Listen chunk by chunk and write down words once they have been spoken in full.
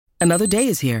Another day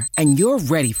is here, and you're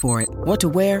ready for it. What to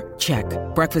wear? Check.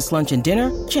 Breakfast, lunch, and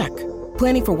dinner? Check.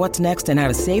 Planning for what's next and how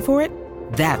to save for it?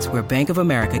 That's where Bank of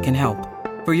America can help.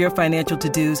 For your financial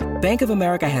to-dos, Bank of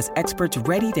America has experts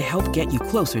ready to help get you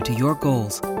closer to your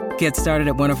goals. Get started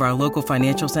at one of our local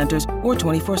financial centers or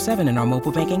 24/7 in our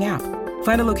mobile banking app.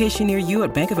 Find a location near you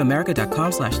at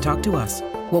bankofamerica.com/talktous.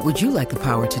 What would you like the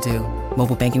power to do?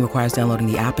 Mobile banking requires downloading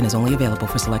the app and is only available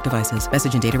for select devices.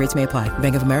 Message and data rates may apply.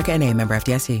 Bank of America N.A., member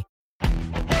FDIC.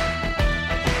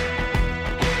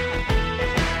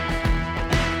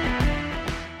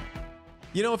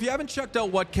 You know, if you haven't checked out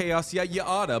What Chaos yet, you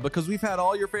oughta, because we've had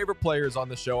all your favorite players on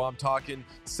the show. I'm talking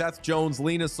Seth Jones,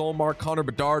 Lena Solmark, Connor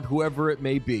Bedard, whoever it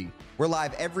may be. We're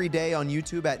live every day on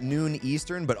YouTube at noon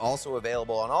Eastern, but also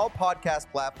available on all podcast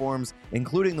platforms,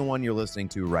 including the one you're listening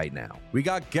to right now. We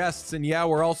got guests, and yeah,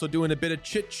 we're also doing a bit of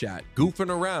chit-chat, goofing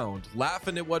around,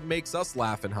 laughing at what makes us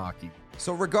laugh in hockey.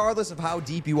 So regardless of how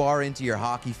deep you are into your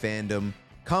hockey fandom,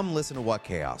 come listen to What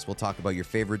Chaos. We'll talk about your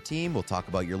favorite team, we'll talk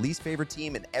about your least favorite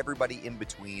team, and everybody in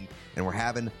between. And we're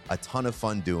having a ton of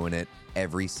fun doing it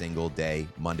every single day,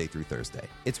 Monday through Thursday.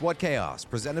 It's What Chaos,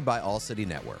 presented by All City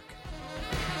Network.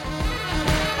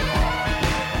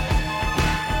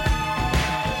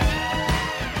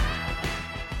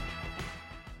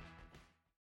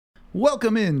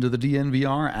 Welcome into the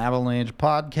DNVR Avalanche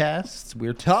podcast.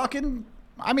 We're talking...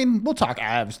 we'll talk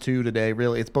Avs too today,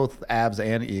 really. It's both Avs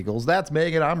and Eagles. That's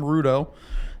Megan. I'm Rudo.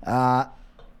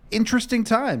 Interesting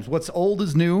times. What's old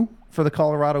is new for the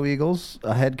Colorado Eagles.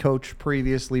 A head coach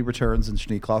previously returns in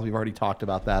Schneekloth. We've already talked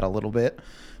about that a little bit.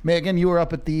 Megan, you were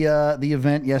up at the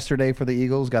event yesterday for the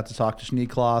Eagles. Got to talk to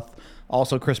Schneekloth.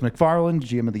 Also, Chris McFarland,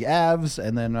 GM of the Avs,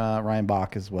 and then Ryan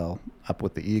Bach as well up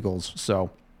with the Eagles.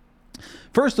 So,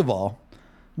 first of all,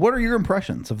 what are your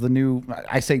impressions of the new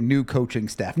coaching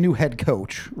staff, new head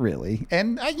coach, really?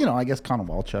 And, I guess Connor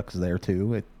Walchuk's there,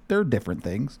 too. They're different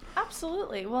things.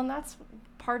 Absolutely. Well, and that's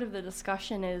part of the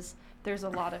discussion is there's a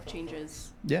lot of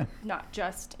changes. Yeah. Not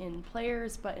just in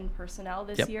players, but in personnel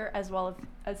this year, as well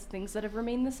as things that have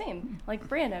remained the same, like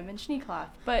Branham and Schneekloth.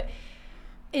 But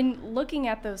in looking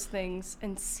at those things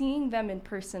and seeing them in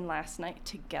person last night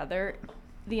together,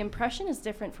 the impression is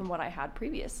different from what I had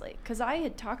previously, because I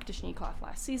had talked to Schneekloth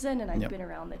last season and I'd been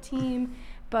around the team,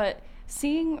 but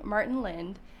seeing Martin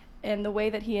Lind and the way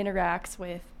that he interacts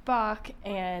with Bach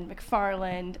and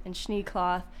McFarland and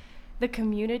Schneekloth, the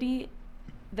community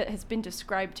that has been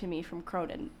described to me from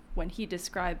Cronin when he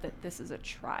described that this is a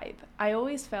tribe. I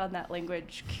always found that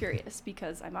language curious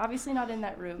because I'm obviously not in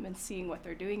that room and seeing what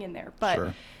they're doing in there, but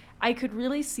sure. I could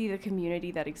really see the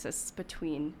community that exists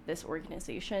between this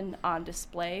organization on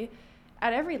display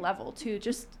at every level, too.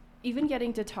 Just even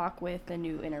getting to talk with the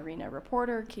new in-arena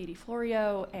reporter, Katie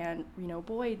Florio, and Reno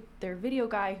Boyd, their video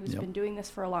guy who's been doing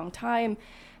this for a long time.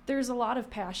 There's a lot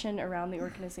of passion around the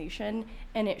organization,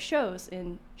 and it shows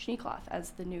in Schneekloth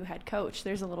as the new head coach.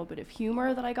 There's a little bit of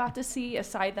humor that I got to see, a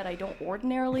side that I don't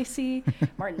ordinarily see.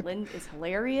 Martin Lind is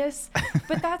hilarious.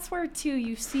 But that's where, too,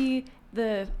 you see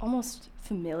the almost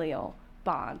familial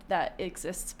bond that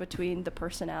exists between the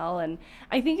personnel. And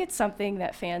I think it's something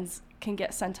that fans can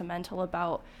get sentimental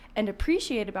about and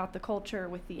appreciate about the culture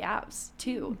with the Avs,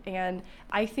 too. And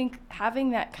I think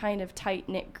having that kind of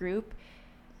tight-knit group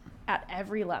at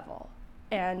every level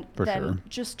and For then sure.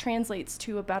 just translates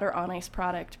to a better on-ice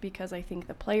product, because I think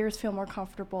the players feel more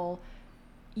comfortable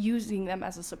using them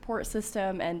as a support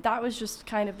system. And that was just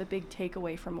kind of the big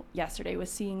takeaway from yesterday, was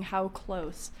seeing how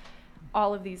close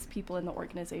all of these people in the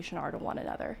organization are to one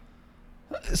another.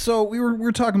 So we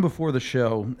were talking before the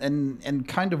show, and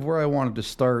kind of where I wanted to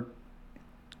start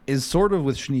is sort of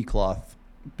with Schneekloth,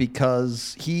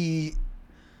 because he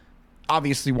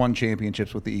obviously won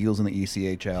championships with the Eagles in the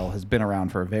ECHL, has been around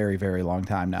for a very, very long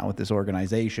time now with this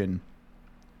organization.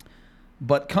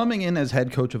 But coming in as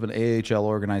head coach of an AHL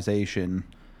organization,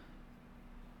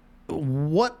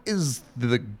 what is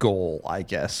the goal, I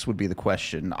guess, would be the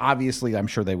question. Obviously, I'm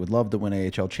sure they would love to win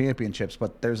AHL championships,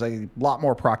 but there's a lot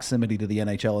more proximity to the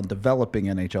NHL and developing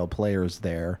NHL players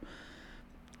there.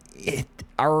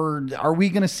 Are we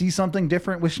going to see something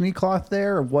different with Schneekloth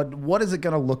there? What is it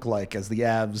going to look like as the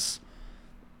Avs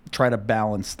try to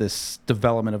balance this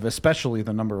development of especially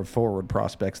the number of forward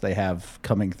prospects they have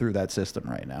coming through that system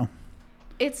right now?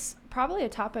 It's probably a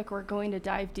topic we're going to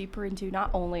dive deeper into, not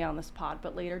only on this pod,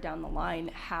 but later down the line,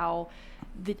 how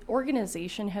the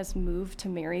organization has moved to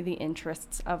marry the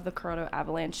interests of the Colorado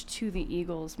Avalanche to the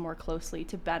Eagles more closely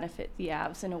to benefit the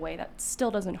Avs in a way that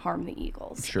still doesn't harm the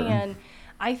Eagles. Sure. And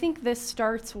I think this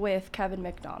starts with Kevin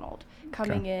McDonald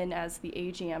coming in as the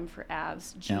AGM for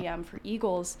Avs, GM for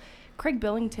Eagles. Craig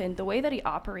Billington, the way that he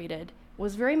operated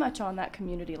was very much on that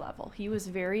community level. He was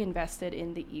very invested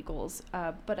in the Eagles,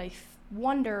 but I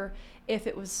wonder if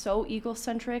it was so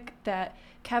Eagle-centric that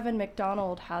Kevin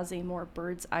McDonald has a more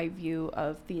bird's eye view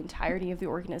of the entirety of the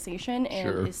organization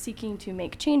and is seeking to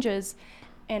make changes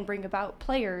and bring about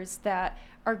players that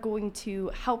are going to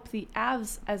help the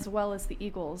Avs as well as the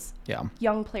Eagles,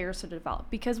 young players to develop.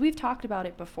 Because we've talked about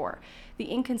it before.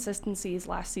 The inconsistencies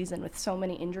last season with so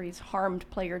many injuries harmed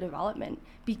player development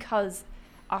because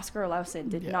Oscar Olausen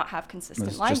did not have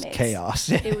consistent line mates. It was just chaos.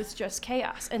 It was just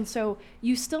chaos. And so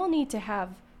you still need to have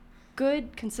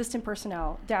good, consistent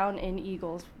personnel down in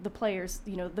Eagles, the players,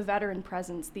 the veteran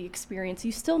presence, the experience.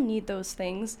 You still need those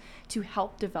things to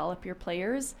help develop your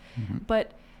players.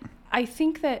 But I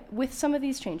think that with some of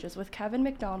these changes, with Kevin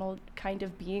McDonald kind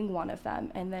of being one of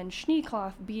them, and then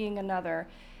Schneekloth being another,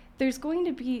 there's going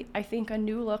to be, I think, a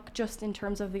new look just in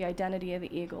terms of the identity of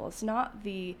the Eagles, not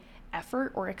the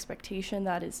effort or expectation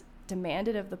that is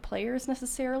demanded of the players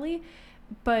necessarily,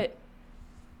 but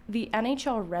the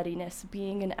NHL readiness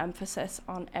being an emphasis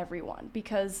on everyone.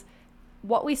 Because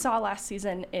what we saw last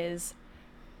season is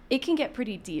it can get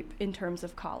pretty deep in terms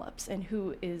of call-ups and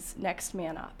who is next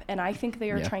man up. And I think they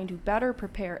are trying to better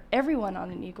prepare everyone on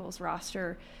an Eagles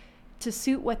roster to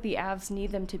suit what the Avs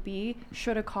need them to be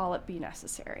should a call-up be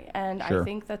necessary. And I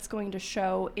think that's going to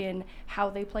show in how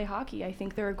they play hockey. I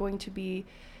think there are going to be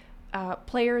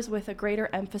players with a greater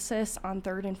emphasis on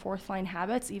third and fourth line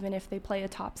habits, even if they play a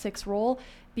top six role,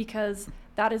 because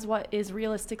that is what is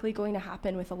realistically going to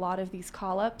happen with a lot of these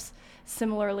call-ups.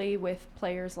 Similarly with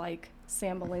players like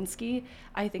Sam Malinsky,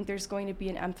 I think there's going to be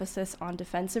an emphasis on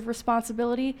defensive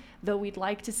responsibility, though we'd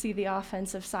like to see the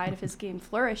offensive side of his game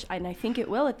flourish, and I think it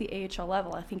will at the AHL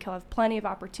level. I think he'll have plenty of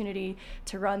opportunity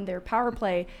to run their power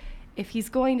play. If he's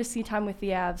going to see time with the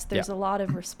Avs, there's a lot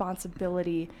of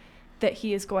responsibility that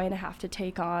he is going to have to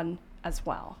take on as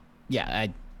well. Yeah,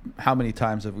 how many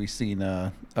times have we seen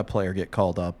a player get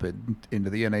called up into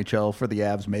the NHL for the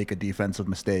Avs, make a defensive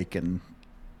mistake, and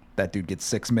that dude gets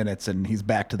 6 minutes and he's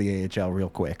back to the AHL real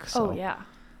quick. So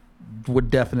would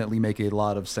definitely make a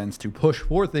lot of sense to push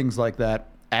for things like that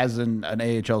as an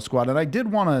AHL squad. And I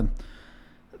did want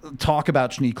to talk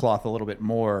about Schneekloth a little bit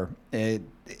more.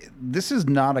 This is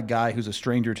not a guy who's a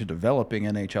stranger to developing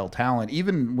NHL talent.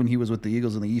 Even when he was with the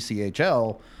Eagles in the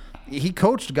ECHL, he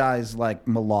coached guys like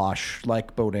Milosh,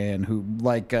 like Bodin,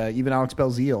 even Alex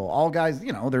Belzile. All guys,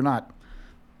 they're not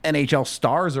NHL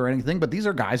stars or anything, but these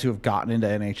are guys who have gotten into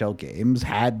NHL games,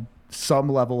 had some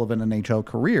level of an NHL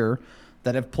career,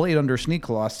 that have played under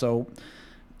Schneekloth. So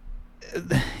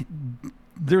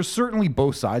there's certainly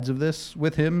both sides of this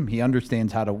with him. He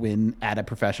understands how to win at a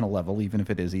professional level, even if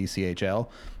it is ECHL.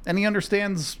 And he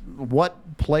understands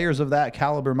what players of that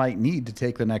caliber might need to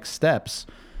take the next steps.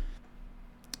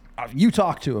 You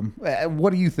talk to him.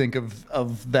 What do you think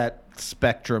of that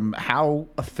spectrum? How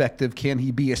effective can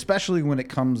he be, especially when it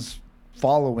comes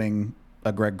following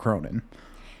a Greg Cronin?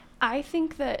 I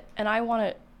think that, and I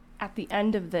want to, at the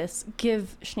end of this,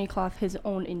 give Schneekloth his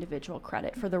own individual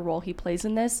credit for the role he plays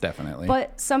in this. Definitely.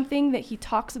 But something that he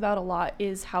talks about a lot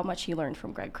is how much he learned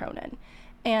from Greg Cronin.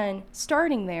 And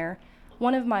starting there,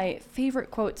 one of my favorite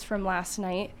quotes from last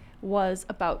night was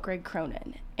about Greg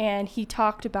Cronin. And he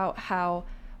talked about how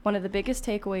one of the biggest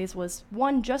takeaways was,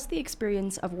 one, just the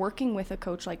experience of working with a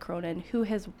coach like Cronin, who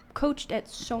has coached at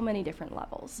so many different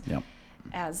levels. Yep.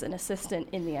 As an assistant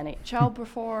in the NHL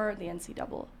before, the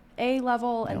NCAA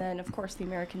level, and then, of course, the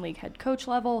American League head coach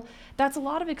level. That's a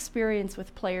lot of experience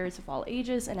with players of all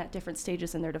ages and at different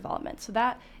stages in their development. So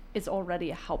that is already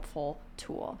a helpful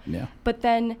tool. Yeah. But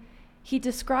then he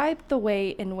described the way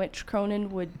in which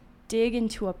Cronin would dig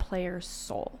into a player's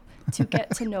soul to get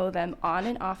to know them on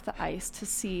and off the ice, to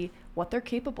see what they're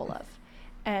capable of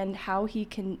and how he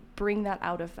can bring that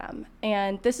out of them.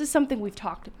 And this is something we've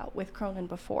talked about with Cronin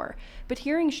before. But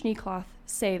hearing Schneekloth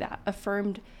say that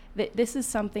affirmed that this is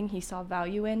something he saw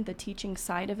value in, the teaching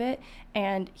side of it.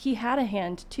 And he had a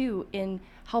hand, too, in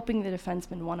helping the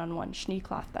defenseman one-on-one,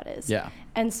 Schneekloth, that is. Yeah.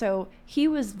 And so he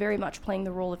was very much playing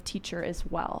the role of teacher as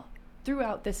well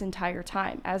throughout this entire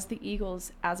time. As the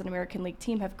Eagles, as an American League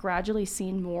team, have gradually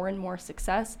seen more and more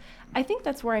success, I think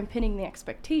that's where I'm pinning the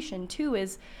expectation, too,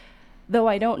 is though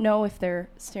I don't know if they're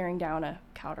staring down a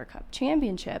Calder Cup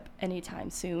championship anytime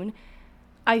soon,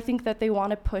 I think that they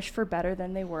want to push for better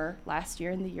than they were last year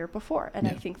and the year before. And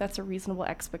I think that's a reasonable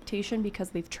expectation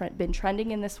because they've been trending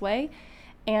in this way.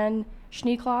 And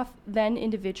Schneekloth then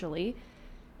individually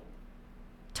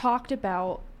talked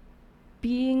about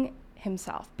being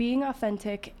himself, being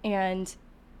authentic, and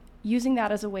using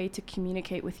that as a way to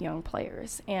communicate with young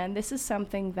players. And this is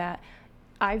something that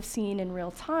I've seen in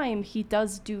real time, he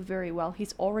does do very well.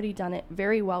 He's already done it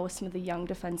very well with some of the young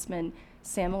defensemen,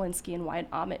 Sam Malinsky and Wyatt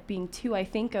Ahmet being two I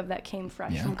think of that came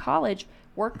fresh from college,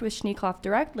 worked with Schneekloth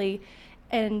directly,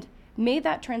 and made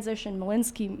that transition,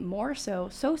 Malinsky more so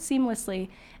seamlessly,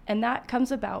 and that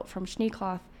comes about from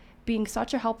Schneekloth being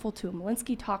such a helpful tool.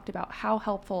 Malinsky talked about how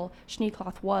helpful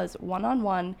Schneekloth was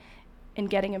one-on-one in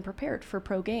getting him prepared for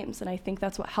pro games, and I think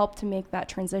that's what helped to make that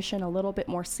transition a little bit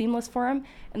more seamless for him,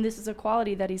 and this is a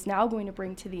quality that he's now going to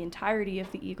bring to the entirety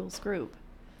of the Eagles group.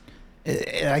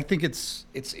 I think it's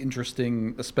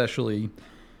interesting, especially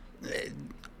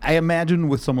I imagine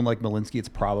with someone like Malinsky, it's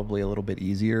probably a little bit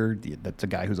easier. That's a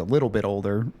guy who's a little bit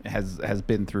older, has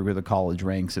been through the college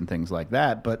ranks and things like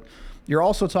that. But you're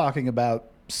also talking about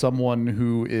someone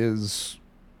who is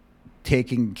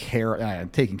taking care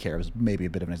is maybe a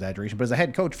bit of an exaggeration, but as a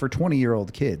head coach for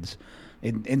 20-year-old kids,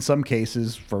 in some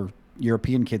cases for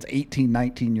European kids, 18,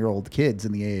 19-year-old kids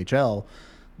in the AHL,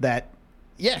 that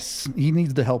yes, he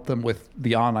needs to help them with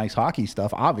the on-ice hockey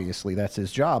stuff. Obviously, that's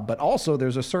his job. But also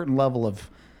there's a certain level of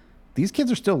these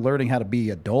kids are still learning how to be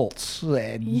adults.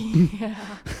 And Yeah.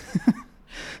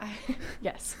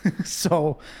 Yes.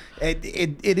 So it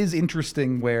is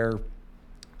interesting where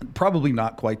probably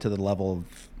not quite to the level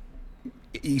of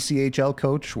ECHL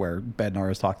coach, where Bednar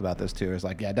has talked about this too. Is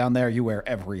like, yeah, down there you wear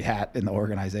every hat in the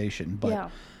organization.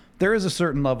 But there is a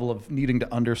certain level of needing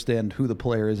to understand who the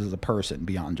player is as a person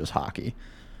beyond just hockey.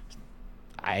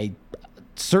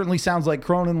 Certainly sounds like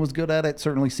Cronin was good at it.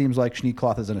 Certainly seems like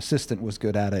Schneekloth as an assistant was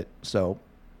good at it. So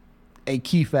a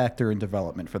key factor in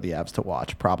development for the Avs to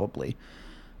watch probably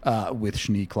with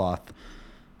Schneekloth.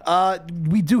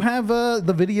 We do have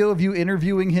the video of you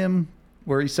interviewing him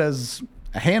where he says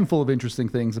a handful of interesting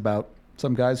things about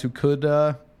some guys who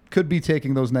could be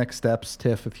taking those next steps.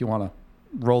 Tiff, if you want to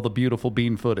roll the beautiful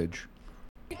bean footage.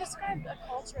 You described a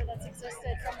culture that's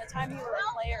existed from the time you were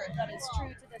a player that is true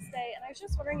to this day, and I was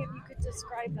just wondering if you could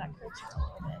describe that culture a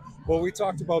little bit. Well, we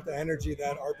talked about the energy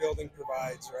that our building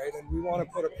provides, right? And we want to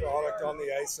put a product on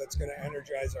the ice that's going to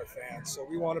energize our fans. So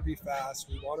we want to be fast.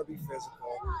 We want to be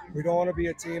physical. We don't want to be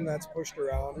a team that's pushed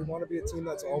around. We want to be a team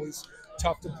that's always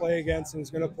tough to play against and is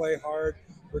going to play hard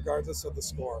regardless of the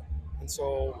score. And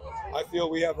so I feel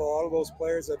we have a lot of those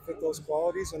players that fit those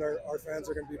qualities, and our fans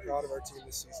are going to be proud of our team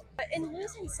this season. But in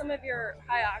losing some of your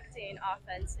high-octane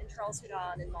offense in Charles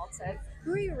Hudon and Maltsev,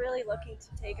 who are you really looking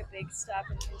to take a big step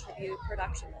and contribute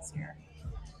production this year?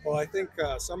 Well, I think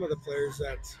some of the players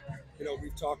that,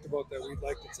 we've talked about that we'd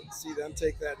like to see them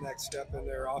take that next step in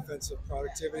their offensive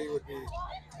productivity would be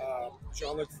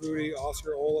Jean-Luc Fruity,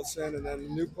 Oscar Olofsson, and then the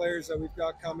new players that we've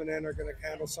got coming in are going to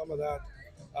handle some of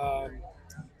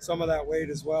that weight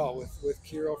as well with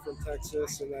Kiro from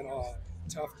Texas, and then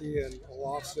Tufty and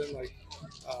Olofsson.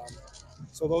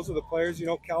 So those are the players.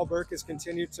 Cal Burke has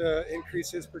continued to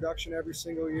increase his production every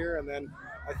single year, and then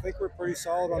I think we're pretty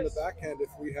solid on the backhand if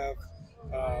we have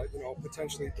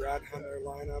potentially Brad Hunt in our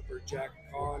lineup or Jack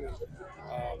Kahn, and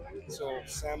so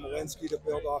Sam Malinsky to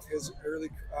build off his early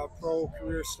pro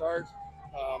career start.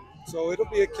 So it'll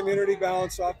be a community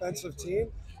balanced offensive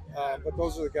team. But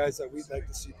those are the guys that we'd like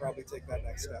to see probably take that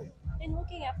next step. In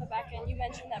looking at the back end, you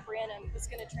mentioned that Branham is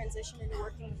going to transition into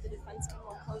working with the defenseman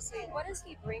more closely. What does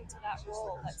he bring to that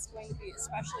role that's going to be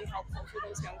especially helpful for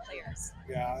those young players?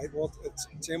 Yeah,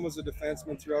 Tim was a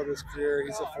defenseman throughout his career.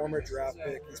 He's a former draft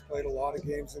pick. He's played a lot of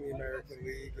games in the American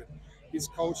League. And he's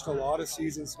coached a lot of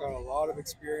seasons, got a lot of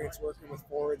experience working with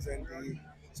forwards and D.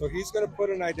 So he's going to put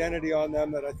an identity on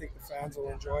them that I think the fans will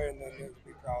enjoy and then they'll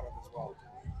be proud of as well.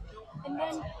 And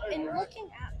then in looking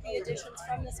at the additions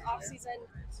from this offseason,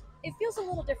 it feels a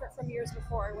little different from years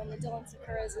before when the Dylan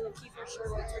Sakuras and the Kiefer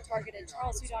Sherwoods were targeted.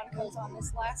 Charles Hudon goes on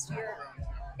this last year.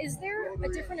 Is there a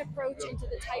different approach into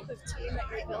the type of team that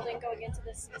you're building going into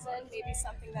this season? Maybe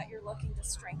something that you're looking to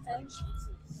strengthen?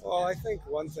 Well, I think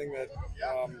one thing that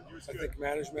I think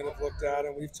management have looked at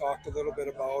and we've talked a little bit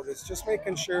about is just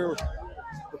making sure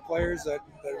the players that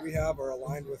we have are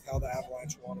aligned with how the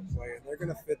Avalanche want to play, and they're going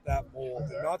to fit that mold.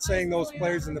 I'm not saying those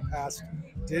players in the past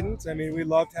didn't. I mean, we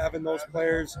loved having those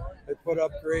players that put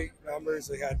up great numbers.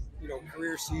 They had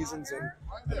career seasons,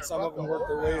 and some of them worked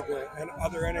their way to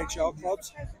other NHL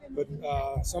clubs. But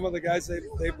some of the guys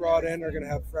they brought in are going to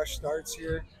have fresh starts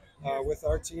here with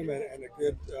our team and a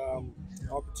good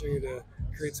opportunity to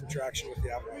create some traction with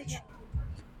the Avalanche.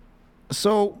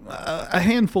 So a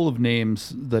handful of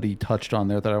names that he touched on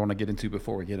there that I want to get into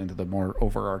before we get into the more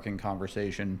overarching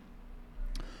conversation.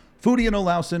 Foodie and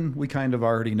Olausen, we kind of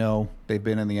already know. They've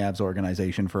been in the Avs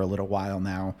organization for a little while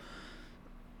now.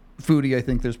 Foodie, I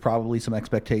think there's probably some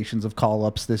expectations of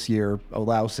call-ups this year.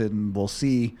 Olausen, we'll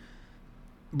see.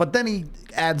 But then he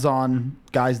adds on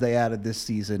guys they added this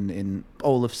season in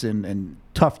Olofsson and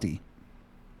Tufte.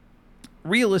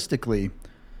 Realistically,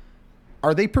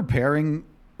 are they preparing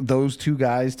those two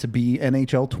guys to be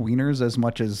NHL tweeners as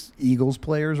much as Eagles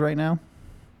players right now?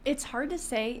 It's hard to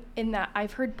say in that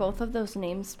I've heard both of those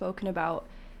names spoken about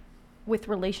with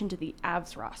relation to the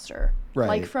Avs roster. Right.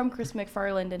 Like from Chris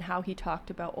McFarland and how he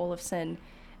talked about Olofsson,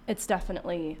 it's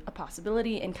definitely a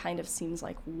possibility and kind of seems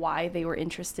like why they were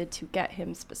interested to get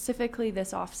him specifically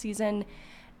this offseason.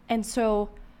 And so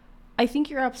I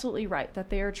think you're absolutely right that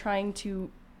they are trying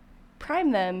to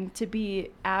prime them to be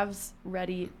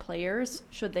Avs-ready players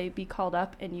should they be called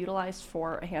up and utilized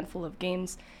for a handful of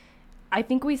games. I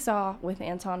think we saw with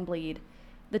Anton Bleed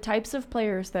the types of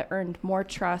players that earned more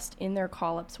trust in their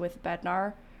call-ups with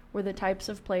Bednar were the types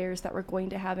of players that were going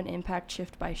to have an impact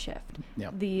shift by shift.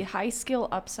 Yep. The high skill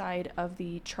upside of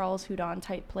the Charles Hudon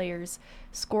type players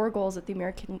score goals at the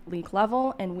American League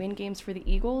level and win games for the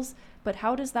Eagles, but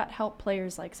how does that help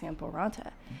players like Sampo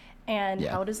Ranta? And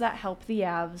how does that help the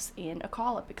Avs in a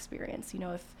call-up experience? You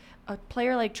know, if a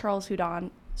player like Charles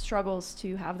Hudon struggles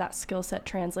to have that skill set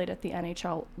translate at the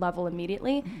NHL level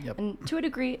immediately, and to a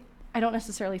degree, I don't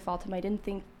necessarily fault him. I didn't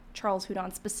think Charles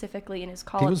Hudon specifically in his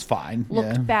call-ups He was fine.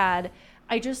 looked bad.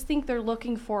 I just think they're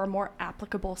looking for a more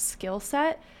applicable skill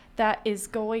set that is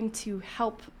going to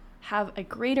help have a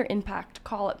greater impact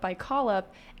call-up by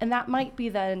call-up, and that might be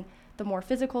then the more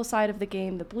physical side of the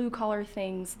game, the blue-collar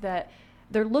things that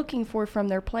they're looking for from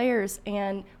their players.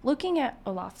 And looking at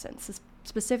Olofsson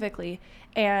specifically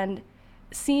and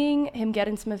seeing him get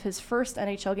in some of his first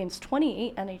NHL games,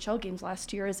 28 NHL games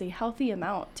last year is a healthy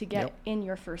amount to get in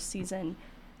your first season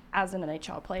as an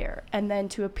NHL player, and then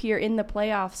to appear in the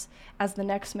playoffs as the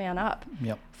next man up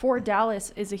for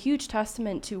Dallas is a huge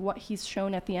testament to what he's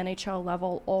shown at the NHL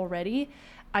level already.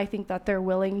 I think that they're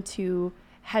willing to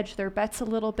hedge their bets a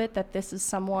little bit that this is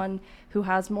someone who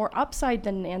has more upside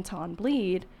than Anton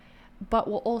Bleed, but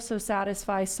will also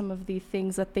satisfy some of the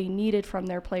things that they needed from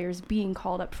their players being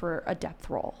called up for a depth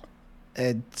role.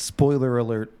 And spoiler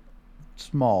alert,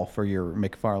 small for your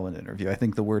McFarland interview. I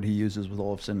think the word he uses with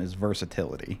Olofsson is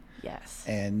versatility. Yes.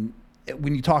 And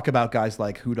when you talk about guys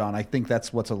like Hudon, I think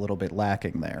that's what's a little bit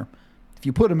lacking there. If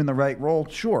you put him in the right role,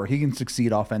 sure, he can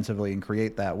succeed offensively and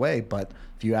create that way. But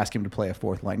if you ask him to play a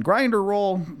fourth line grinder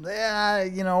role,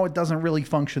 it doesn't really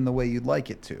function the way you'd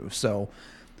like it to. So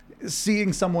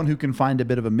seeing someone who can find a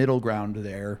bit of a middle ground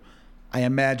there, I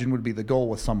imagine would be the goal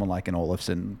with someone like an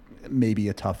Olofsson, maybe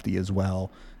a Tufte as well.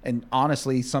 And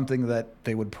honestly, something that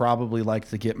they would probably like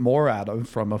to get more out of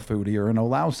from a Foudy or an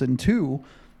Olausson too.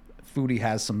 Foudy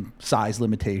has some size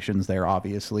limitations there,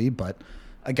 obviously, but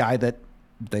a guy that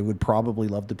they would probably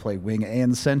love to play wing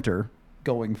and center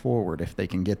going forward if they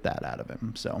can get that out of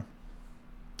him. So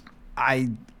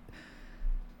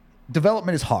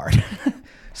development is hard.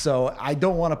 So I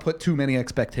don't want to put too many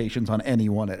expectations on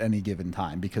anyone at any given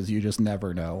time because you just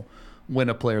never know when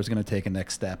a player is going to take a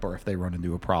next step or if they run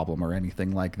into a problem or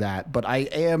anything like that. But I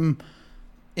am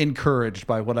encouraged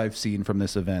by what I've seen from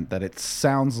this event, that it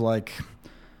sounds like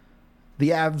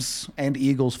the Avs and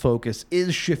Eagles focus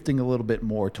is shifting a little bit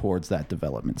more towards that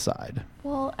development side.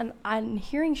 Well, and I'm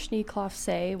hearing Schneekloff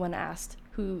say when asked,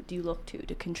 who do you look to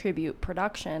contribute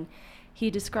production,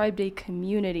 he described a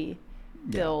community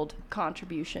build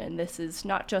contribution. This is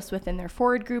not just within their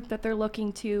forward group that they're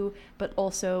looking to, but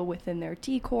also within their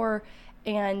D-core.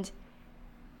 And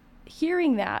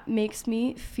hearing that makes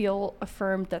me feel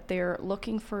affirmed that they're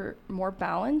looking for more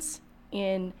balance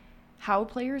in how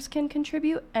players can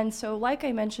contribute. And so, like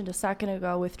I mentioned a second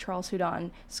ago with Charles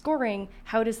Hudon scoring,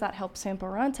 how does that help Sampo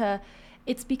Ranta?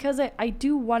 It's because I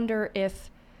do wonder if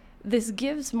this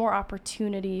gives more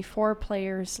opportunity for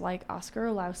players like Oscar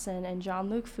Olausson and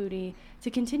Jean-Luc Foudy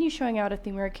to continue showing out at the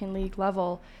American League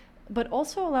level, but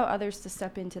also allow others to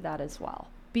step into that as well.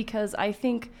 Because I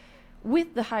think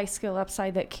with the high skill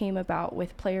upside that came about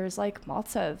with players like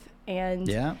Maltsev and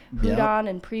Hudon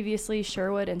and previously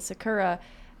Sherwood and Sakura,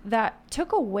 that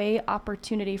took away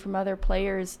opportunity from other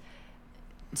players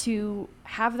to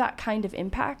have that kind of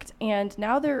impact, and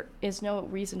now there is no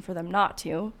reason for them not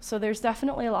to. So there's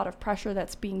definitely a lot of pressure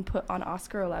that's being put on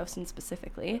Oscar Olausson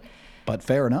specifically. But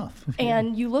fair enough.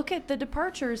 And you look at the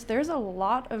departures, there's a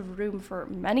lot of room for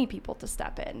many people to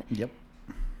step in. Yep.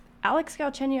 Alex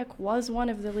Galchenyuk was one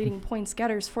of the leading points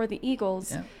getters for the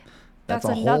Eagles. Yep. That's a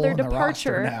another hole in the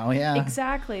departure. roster now, yeah.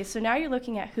 Exactly. So now you're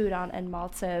looking at Hudon and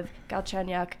Maltsev,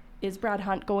 Galchenyuk. Is Brad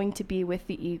Hunt going to be with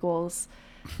the Eagles?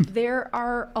 There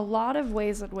are a lot of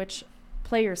ways in which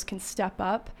players can step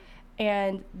up,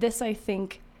 and this, I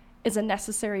think, is a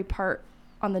necessary part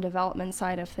on the development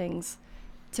side of things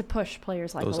to push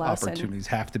players like Those Alassen. opportunities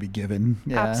have to be given.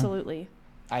 Yeah. Absolutely.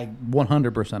 I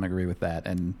 100% agree with that,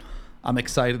 and I'm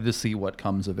excited to see what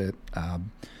comes of it.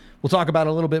 We'll talk about it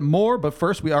a little bit more, but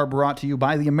first we are brought to you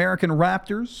by the American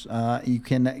Raptors. You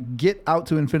can get out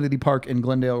to Infinity Park in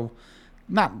Glendale,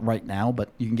 not right now, but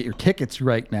you can get your tickets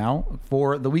right now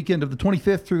for the weekend of the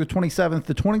 25th through the 27th.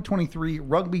 The 2023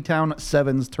 Rugby Town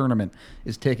Sevens tournament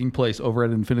is taking place over at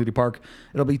Infinity Park.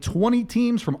 It'll be 20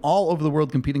 teams from all over the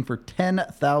world competing for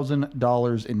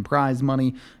 $10,000 in prize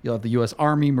money. You'll have the U.S.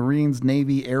 Army, Marines,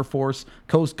 Navy, Air Force,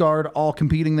 Coast Guard all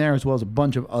competing there, as well as a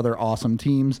bunch of other awesome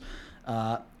teams.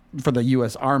 For the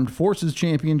U.S. Armed Forces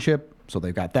Championship, so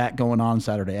they've got that going on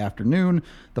Saturday afternoon.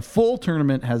 The full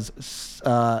tournament has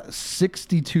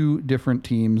 62 different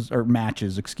teams, or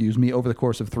matches, over the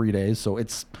course of 3 days. So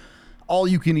it's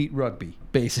all-you-can-eat rugby,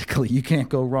 basically. You can't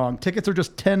go wrong. Tickets are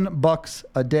just $10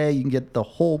 a day. You can get the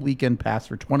whole weekend pass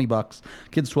for $20.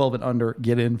 Kids 12 and under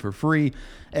get in for free.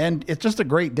 And it's just a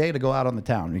great day to go out on the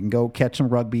town. You can go catch some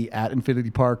rugby at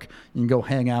Infinity Park. You can go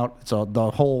hang out. So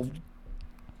the whole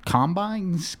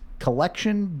combines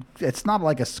collection, it's not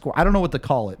like a square, I don't know what to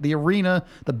call it. The arena,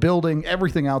 the building,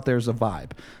 everything out there is a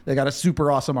vibe. They got a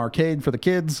super awesome arcade for the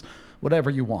kids, whatever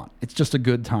you want. It's just a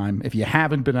good time. If you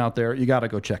haven't been out there, you got to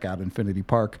go check out Infinity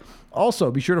Park.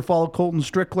 Also, be sure to follow Colton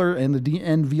Strickler and the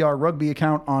DNVR rugby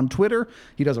account on Twitter.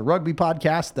 He does a rugby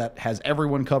podcast that has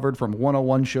everyone covered, from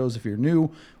 101 shows if you're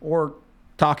new, or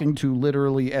talking to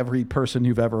literally every person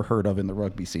you've ever heard of in the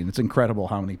rugby scene. It's incredible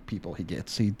how many people he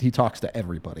gets. He talks to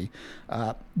everybody.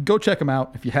 Go check him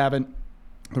out if you haven't.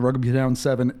 The Rugby Town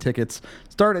 7 tickets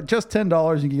start at just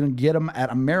 $10. You can get them at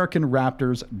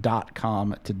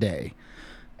AmericanRaptors.com today.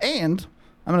 And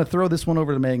I'm going to throw this one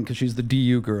over to Megan because she's the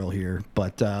DU girl here.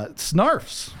 But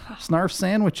Snarf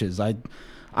sandwiches. I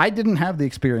didn't have the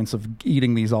experience of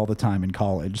eating these all the time in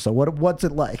college. So what's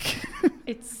it like?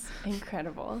 It's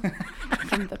incredible.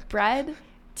 From the bread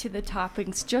to the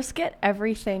toppings, just get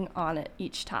everything on it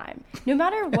each time. No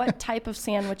matter what type of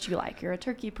sandwich you like, you're a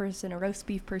turkey person, a roast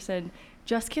beef person,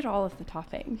 just get all of the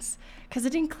toppings. Because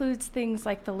it includes things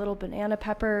like the little banana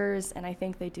peppers, and I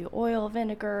think they do oil,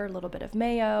 vinegar, a little bit of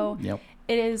mayo. Yep.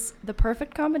 It is the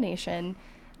perfect combination.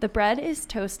 The bread is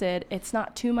toasted. It's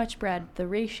not too much bread. The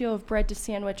ratio of bread to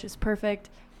sandwich is perfect.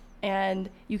 And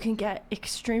you can get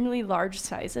extremely large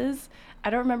sizes. I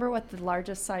don't remember what the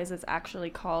largest size is actually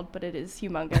called, but it is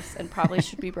humongous and probably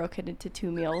should be broken into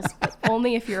 2 meals, but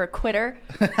only if you're a quitter.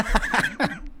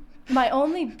 My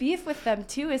only beef with them,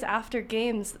 too, is after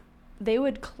games, they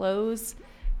would close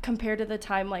compared to the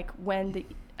time like when the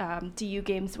DU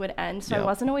games would end. So I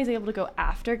wasn't always able to go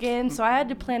after games, so I had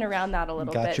to plan around that a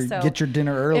little bit. So get your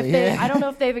dinner early. I don't know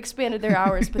if they've expanded their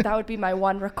hours, but that would be my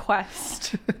one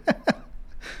request.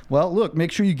 Well, look,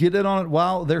 make sure you get in on it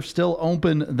while they're still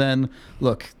open. Then,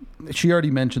 look, she already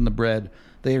mentioned the bread.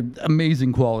 They're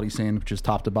amazing quality sandwiches,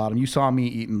 top to bottom. You saw me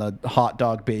eating the hot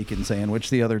dog bacon sandwich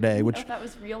the other day. Which, if that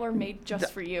was real or made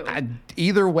just for you.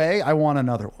 Either way, I want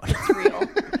another one. It's real.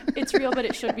 It's real, but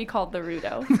it should be called the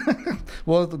Rudo.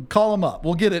 Well, call them up.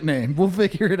 We'll get it named. We'll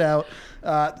figure it out.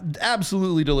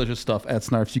 Absolutely delicious stuff at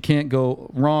Snarf's. You can't go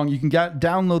wrong. You can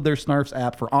download their Snarf's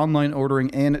app for online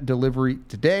ordering and delivery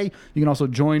today. You can also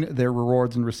join their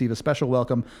rewards and receive a special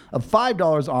welcome of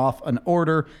 $5 off an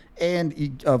order,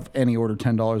 and of any order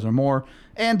 $10 or more.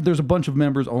 And there's a bunch of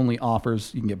members-only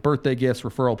offers. You can get birthday gifts,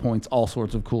 referral points, all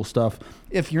sorts of cool stuff.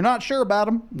 If you're not sure about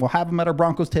them, we'll have them at our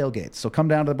Broncos tailgates. So come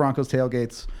down to the Broncos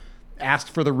tailgates, ask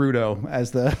for the Rudo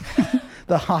as the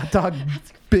hot dog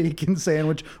bacon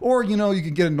sandwich. Or, you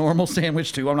can get a normal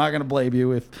sandwich too. I'm not going to blame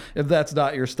you if that's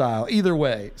not your style. Either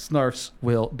way, Snarfs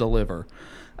will deliver.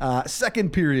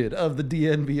 Second period of the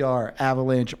DNVR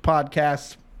Avalanche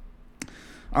podcast.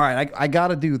 All right, I got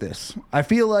to do this. I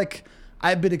feel like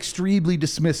I've been extremely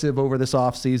dismissive over this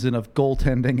offseason of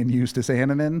goaltending and Justus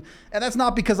Annunen. And that's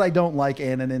not because I don't like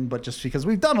Annunen, but just because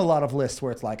we've done a lot of lists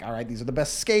where it's like, all right, these are the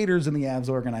best skaters in the Avs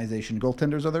organization.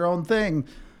 Goaltenders are their own thing.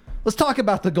 Let's talk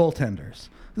about the goaltenders.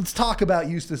 Let's talk about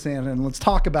Justus Annunen. Let's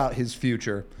talk about his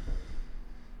future.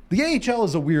 The AHL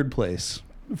is a weird place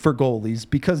for goalies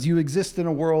because you exist in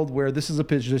a world where this is a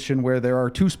position where there are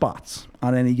 2 spots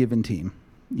on any given team.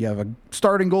 You have a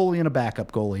starting goalie and a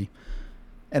backup goalie.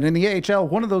 And in the AHL,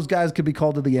 one of those guys could be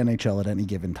called to the NHL at any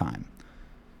given time.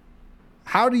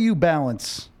 How do you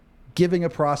balance giving a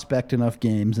prospect enough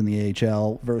games in the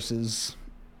AHL versus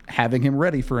having him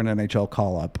ready for an NHL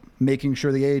call-up, making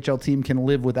sure the AHL team can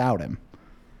live without him?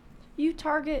 You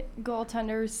target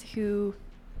goaltenders who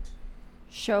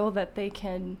show that they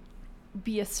can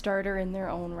be a starter in their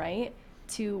own right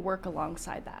to work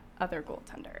alongside that other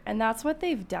goaltender. And that's what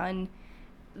they've done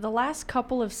the last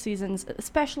couple of seasons,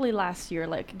 especially last year,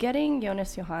 like getting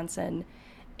Jonas Johansson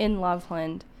in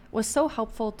Loveland was so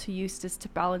helpful to Eustace to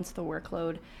balance the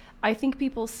workload. I think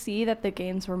people see that the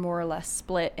games were more or less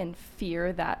split and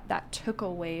fear that that took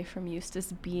away from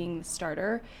Eustace being the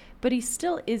starter, but he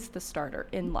still is the starter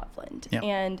in Loveland. Yep.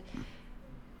 And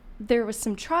there was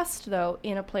some trust, though,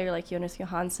 in a player like Jonas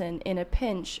Johansson in a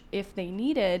pinch if they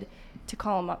needed to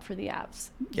call him up for the Avs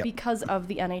because of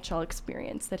the NHL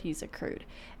experience that he's accrued.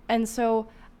 And so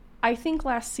I think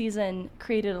last season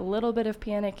created a little bit of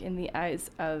panic in the eyes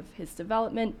of his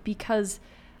development because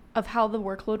of how the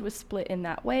workload was split in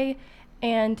that way.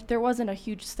 And there wasn't a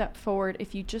huge step forward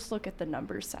if you just look at the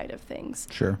numbers side of things.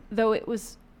 Sure. Though it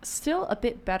was still a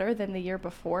bit better than the year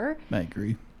before. I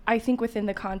agree. I think within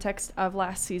the context of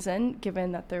last season,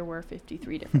 given that there were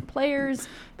 53 different players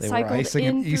They were cycled icing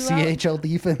in an throughout, ECHL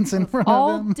defense in front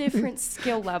all of them. different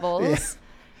skill levels.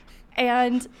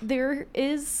 And there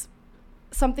is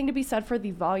something to be said for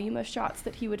the volume of shots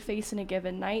that he would face in a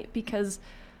given night, because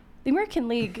the American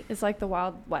League is like the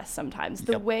Wild West sometimes.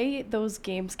 The way those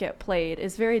games get played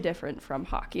is very different from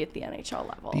hockey at the NHL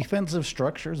level. Defensive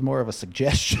structure is more of a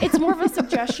suggestion. It's more of a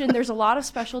suggestion. There's a lot of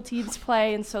special teams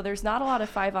play, and so there's not a lot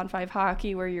of 5-on-5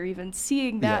 hockey where you're even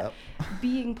seeing that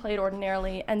being played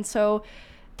ordinarily. And so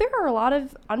there are a lot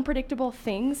of unpredictable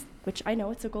things, which I know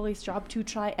it's a goalie's job to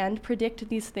try and predict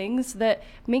these things, that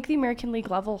make the American League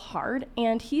level hard.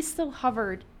 And he still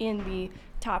hovered in the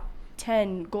top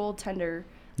 10 goaltender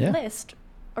list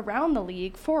around the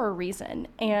league for a reason.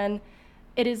 And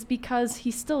it is because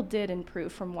he still did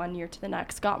improve from one year to the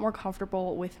next, got more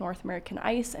comfortable with North American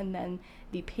ice and then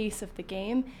the pace of the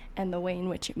game and the way in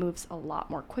which it moves a lot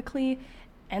more quickly.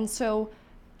 And so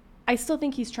I still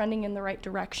think he's trending in the right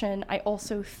direction. I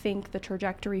also think the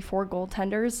trajectory for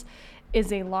goaltenders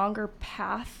is a longer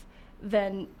path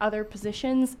than other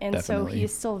positions. And so he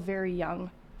is still very young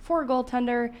for a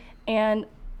goaltender. And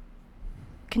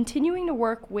continuing to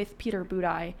work with Peter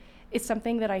Budaj is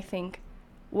something that I think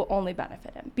will only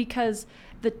benefit him, because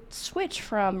the switch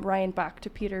from Ryan Buck to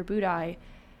Peter Budaj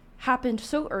happened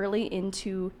so early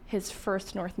into his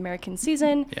first North American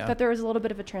season that there was a little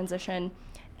bit of a transition.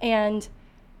 And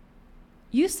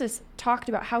Eustace talked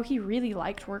about how he really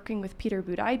liked working with Peter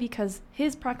Budaj because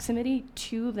his proximity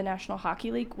to the National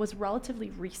Hockey League was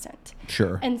relatively recent.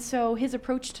 Sure. And so his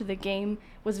approach to the game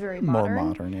was very More modern.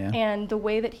 modern, yeah. And the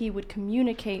way that he would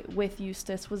communicate with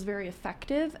Eustace was very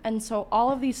effective. And so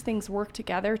all of these things work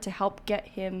together to help get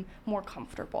him more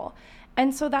comfortable.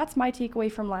 And so that's my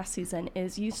takeaway from last season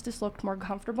is Eustace looked more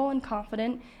comfortable and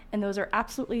confident, and those are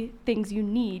absolutely things you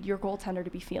need your goaltender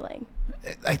to be feeling.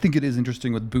 I think it is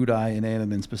interesting with Budaj and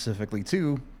Annunen specifically,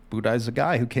 too. Budaj's a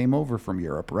guy who came over from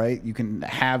Europe, right? You can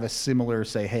have a similar,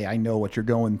 say, hey, I know what you're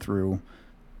going through,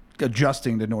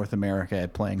 adjusting to North America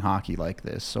at playing hockey like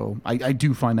this. So I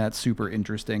do find that super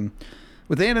interesting.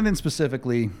 With Annunen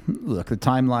specifically, look, the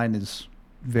timeline is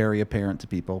very apparent to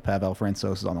people. Pavel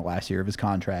Francouz is on the last year of his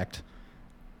contract.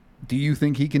 Do you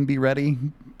think he can be ready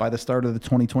by the start of the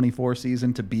 2024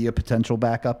 season to be a potential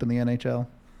backup in the NHL?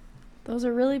 Those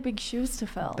are really big shoes to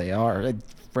fill. They are.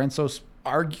 Francouz,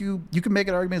 you can make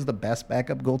an argument as the best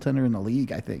backup goaltender in the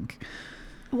league, I think.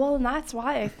 Well, and that's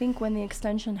why I think when the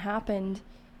extension happened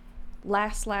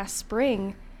last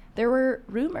spring, there were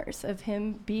rumors of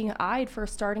him being eyed for a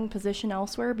starting position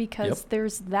elsewhere because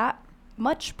there's that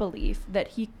much belief that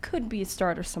he could be a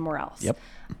starter somewhere else.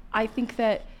 I think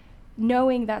that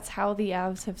knowing that's how the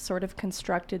Avs have sort of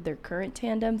constructed their current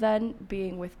tandem then,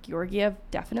 being with Georgiev,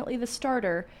 definitely the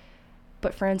starter,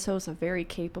 but Francouz a very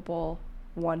capable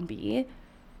 1B.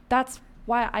 That's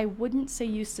why I wouldn't say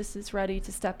Eustace is ready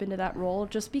to step into that role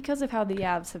just because of how the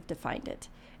Avs have defined it.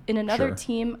 In another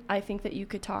team, I think that you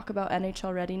could talk about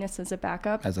NHL readiness as a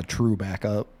backup. As a true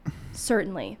backup.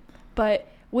 Certainly. But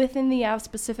within the Avs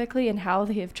specifically and how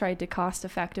they have tried to cost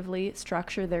effectively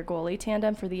structure their goalie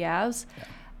tandem for the Avs,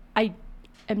 I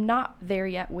am not there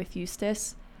yet with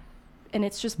Eustace, and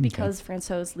it's just because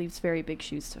Francouz leaves very big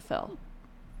shoes to fill.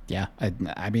 Yeah,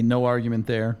 I mean, no argument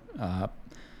there.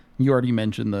 You already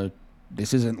mentioned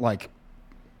this isn't like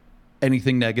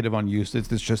anything negative on Eustace.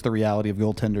 It's just the reality of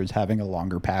goaltenders having a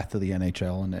longer path to the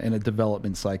NHL and a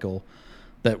development cycle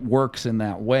that works in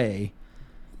that way.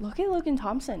 Look at Logan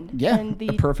Thompson. Yeah, and the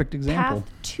a perfect example.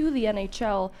 path to the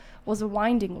NHL was a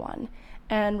winding one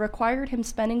and required him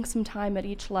spending some time at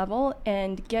each level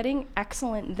and getting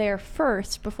excellent there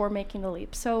first before making the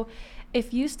leap. So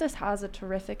if Eustace has a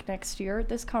terrific next year,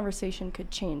 this conversation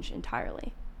could change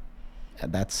entirely.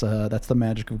 That's the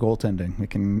magic of goaltending.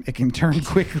 It can turn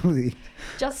quickly.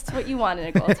 Just what you want in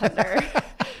a goaltender.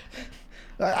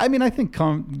 I mean, I think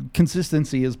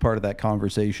consistency is part of that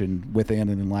conversation with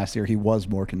Annunen last year. He was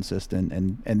more consistent,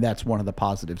 and that's one of the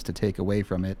positives to take away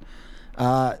from it.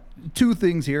 Two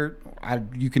things here.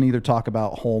 You can either talk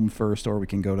about Holm first, or we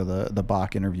can go to the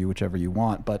Bach interview, whichever you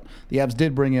want. But the Avs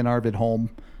did bring in Arvid Holm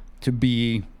to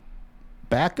be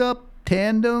backup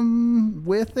tandem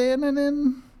with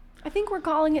Annunen. I think we're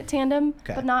calling it tandem,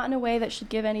 Okay. but not in a way that should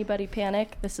give anybody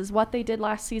panic. This is what they did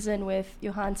last season with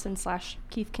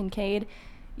Johansson/Keith Kincaid.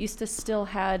 Eustace still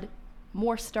had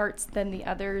more starts than the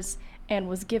others and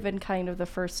was given kind of the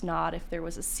first nod. If there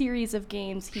was a series of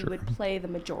games, he would play the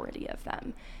majority of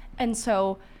them. And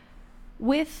so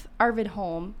with Arvid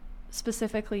Holm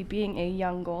specifically being a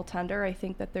young goaltender, I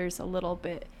think that there's a little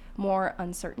bit more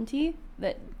uncertainty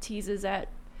that teases at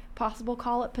possible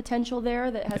call-up potential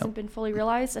there that hasn't been fully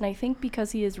realized. And I think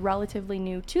because he is relatively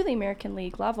new to the American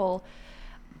League level,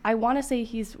 I want to say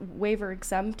he's waiver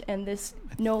exempt, and this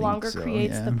no longer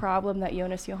creates the problem that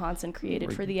Jonas Johansson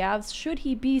created for the Avs, should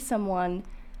he be someone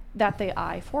that they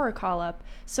eye for a call-up.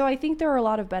 So I think there are a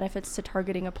lot of benefits to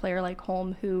targeting a player like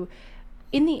Holm, who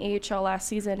in the AHL last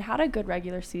season had a good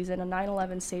regular season. A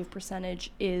 .911 save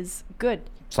percentage is good.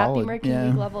 Solid, at the American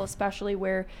League level, especially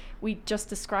where we just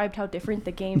described how different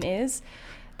the game is.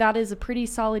 That is a pretty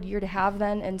solid year to have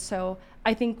then. And so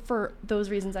I think for those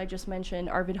reasons I just mentioned,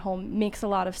 Arvid Holm makes a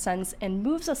lot of sense and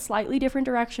moves a slightly different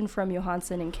direction from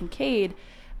Johansson and Kincaid,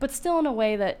 but still in a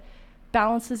way that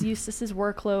balances Eustace's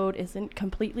workload, isn't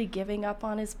completely giving up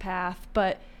on his path,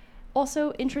 but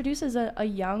also introduces a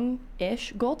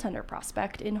young-ish goaltender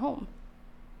prospect in Holm.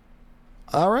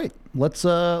 All right, let's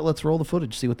roll the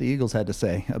footage, see what the Eagles had to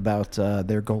say about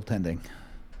their goaltending.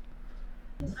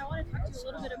 I want to talk to you a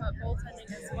little bit about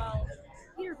goaltending as well.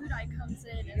 Peter Budaj comes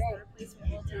in as the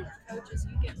replacement goaltending coach as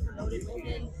you get promoted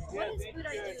within. What does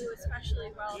Budaj do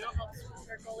especially well to help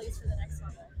prepare goalies for the next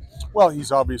level? Well,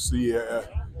 he's obviously a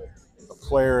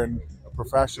player and a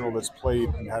professional that's played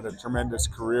and had a tremendous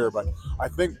career. But I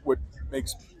think what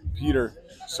makes Peter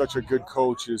such a good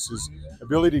coach is his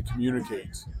ability to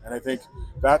communicate. And I think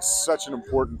that's such an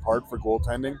important part for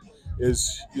goaltending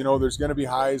is, there's going to be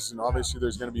highs and obviously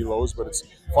there's going to be lows, but it's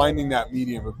finding that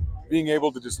medium of being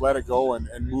able to just let it go and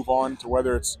move on to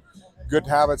whether it's good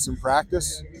habits in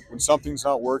practice. When something's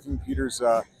not working, Peter's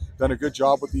done a good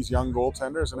job with these young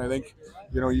goaltenders. And I think,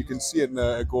 you can see it in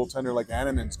a goaltender like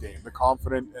Annanen's game, the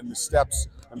confidence and the steps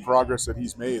and progress that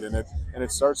he's made. And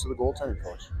it starts with the goaltender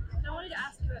coach. I wanted to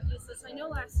ask you about Eustace. I know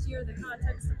last year the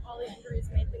context of all the injuries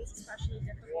made things especially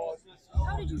difficult.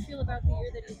 How did you feel about the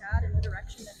year that he had and the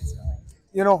direction that he's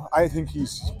going? I think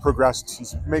he's progressed.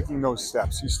 He's making those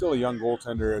steps. He's still a young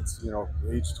goaltender at,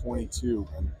 age 22.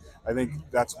 And I think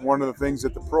that's one of the things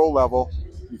at the pro level.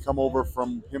 You come over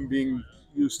from him being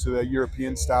used to the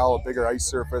European style, a bigger ice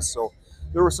surface. So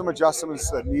there were some adjustments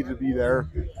that needed to be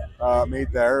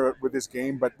made there with this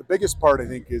game. But the biggest part, I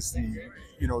think, is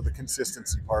the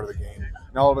consistency part of the game.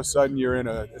 And all of a sudden you're in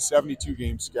a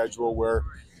 72-game schedule where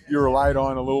you're relied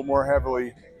on a little more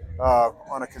heavily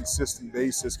on a consistent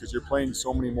basis because you're playing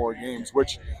so many more games,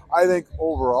 which I think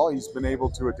overall he's been able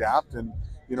to adapt. And,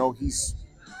 he's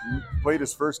played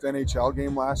his first NHL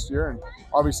game last year. And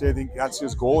obviously I think that's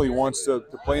his goal. He wants to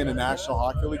play in the National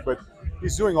Hockey League, but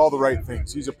he's doing all the right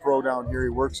things. He's a pro down here. He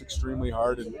works extremely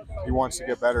hard and he wants to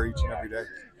get better each and every day.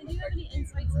 And do you have any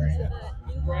insights into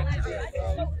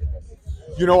the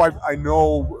new goalie? I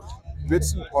know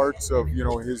bits and parts of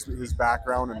his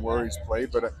background and where he's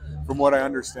played, but from what I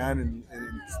understand and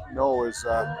know is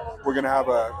we're going to have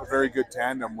a very good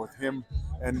tandem with him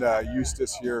and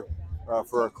Eustace here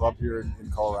for our club here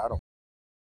in Colorado.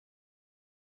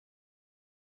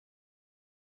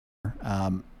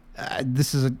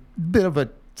 This is a bit of a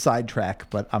sidetrack,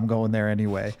 but I'm going there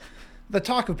anyway. The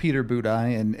talk of Peter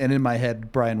Budaj, and in my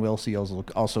head, Brian Wilsey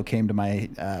also came to my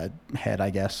head, I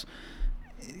guess.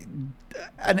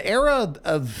 An era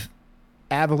of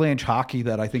Avalanche hockey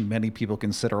that I think many people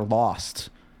consider lost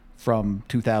from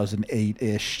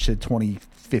 2008-ish to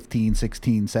 2015,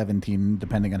 16, 17,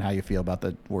 depending on how you feel about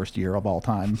the worst year of all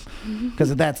time.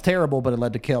 Because that's terrible, but it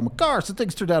led to Cale Makar, so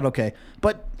things turned out okay.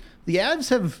 But the Avs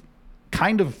have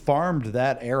kind of farmed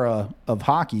that era of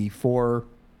hockey for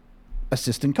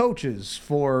assistant coaches,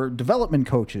 for development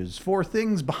coaches, for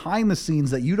things behind the scenes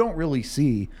that you don't really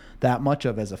see that much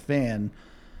of as a fan.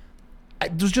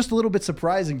 It was just a little bit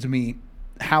surprising to me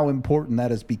how important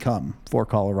that has become for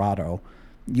Colorado.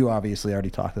 You obviously already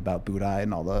talked about Budaj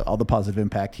and all the positive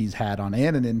impact he's had on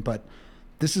Annunen, but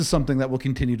this is something that will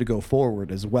continue to go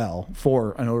forward as well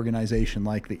for an organization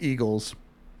like the Eagles.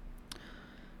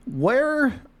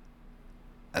 Where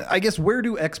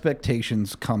do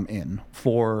expectations come in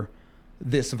for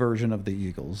this version of the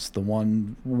Eagles, the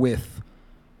one with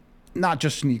not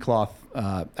just Schneekloth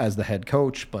as the head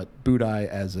coach, but Budaj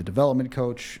as a development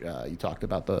coach. You talked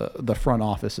about the front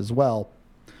office as well,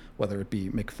 whether it be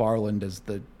McFarland as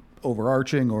the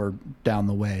overarching or down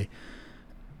the way.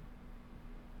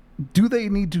 Do they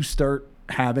need to start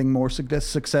having more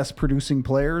success producing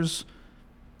players?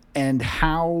 And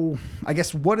how, I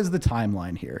guess, what is the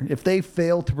timeline here? If they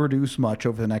fail to produce much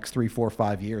over the next 3, 4,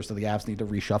 5 years, do the Avs need to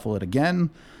reshuffle it again?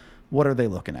 What are they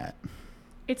looking at?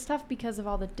 It's tough because of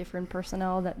all the different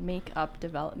personnel that make up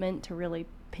development to really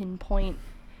pinpoint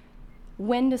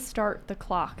when to start the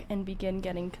clock and begin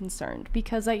getting concerned.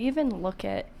 Because I even look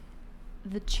at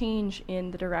the change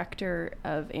in the director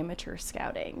of amateur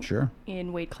scouting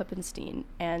in Wade Klippenstein.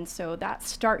 And so that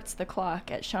starts the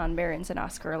clock at Sean Behrens and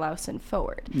Oscar Lawson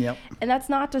forward. Yep. And that's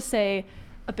not to say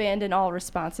abandon all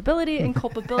responsibility and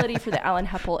culpability for the Alan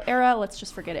Heppel era. Let's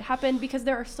just forget it happened, because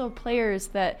there are still players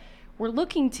that we're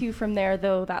looking to from there,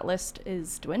 though that list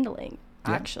is dwindling.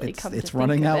 Yeah, actually, it's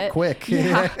running out quick.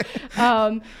 Yeah.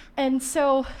 And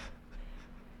so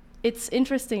it's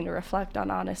interesting to reflect on,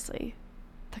 honestly.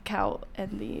 The Kaut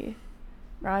and the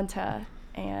Ranta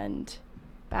and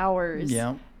Bowers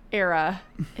era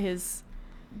is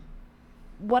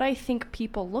what I think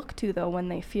people look to, though, when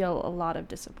they feel a lot of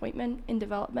disappointment in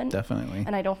development. Definitely.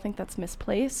 And I don't think that's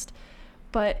misplaced.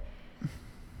 But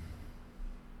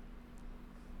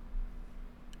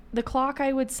the clock,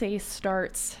 I would say,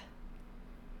 starts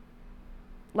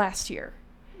last year.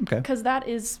 Okay. Because that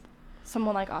is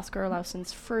someone like Oscar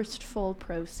Lawson's first full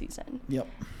pro season. Yep.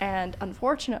 And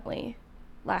unfortunately,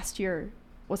 last year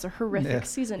was a horrific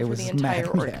season for the mad. entire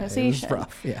organization. It was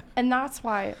rough. Yeah. And that's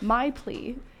why my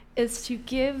plea is to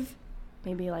give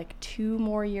maybe like 2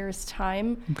 more years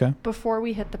time before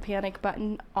we hit the panic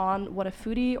button on what a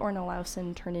Foudy or an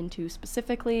Lawson turn into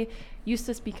specifically.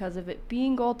 Eustace, because of it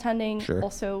being goaltending,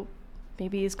 also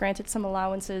maybe is granted some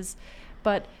allowances,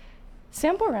 but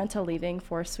Sampo Ranta leaving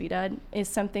for Sweden is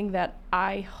something that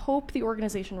I hope the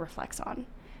organization reflects on,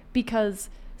 because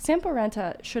Sampo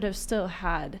Ranta should have still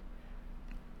had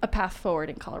a path forward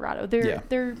in Colorado.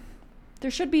 There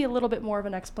should be a little bit more of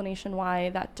an explanation why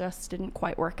that just didn't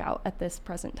quite work out at this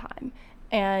present time.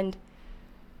 And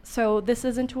so this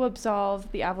isn't to absolve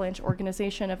the Avalanche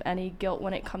organization of any guilt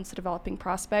when it comes to developing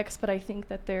prospects, but I think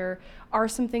that there are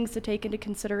some things to take into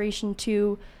consideration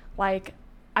too. Like,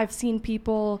 I've seen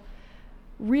people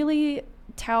really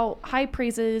tout high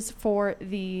praises for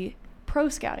the pro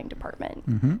scouting department.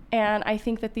 And I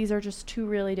think that these are just 2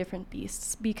 really different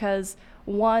beasts, because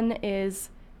one is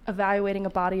evaluating a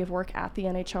body of work at the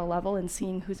NHL level and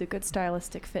seeing who's a good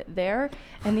stylistic fit there,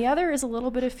 and the other is a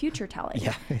little bit of future telling.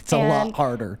 Yeah, it's a lot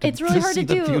harder. It's really hard to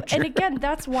do. And again,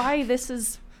 that's why this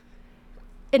is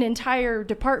an entire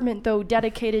department, though,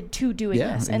 dedicated to doing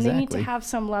this. And they need to have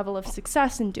some level of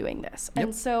success in doing this.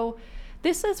 And so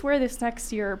this is where this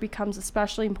next year becomes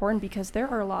especially important, because there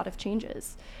are a lot of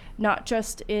changes, not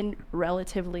just in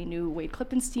relatively new Wade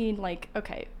Klippenstein. Like,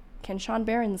 okay, can Sean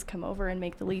Behrens come over and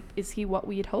make the leap? Is he what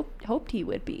we had hoped he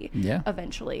would be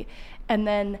eventually? And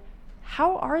then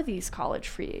how are these college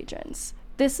free agents?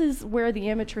 This is where the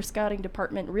amateur scouting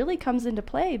department really comes into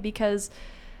play, because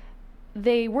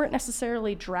they weren't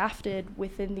necessarily drafted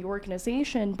within the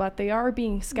organization, but they are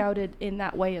being scouted in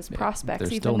that way as prospects.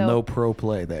 There's even still though, no pro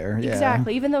play there.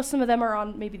 Exactly. Even though some of them are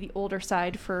on maybe the older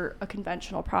side for a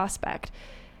conventional prospect.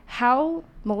 How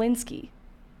Malinsky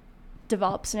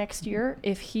develops next year,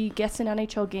 if he gets in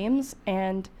NHL games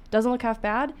and doesn't look half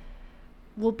bad,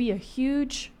 will be a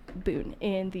huge boon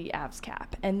in the Avs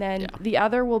cap. And then the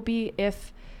other will be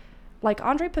if, like,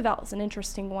 Andre Pavel is an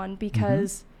interesting one,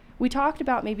 because we talked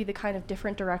about maybe the kind of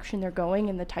different direction they're going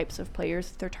and the types of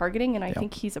players they're targeting, and I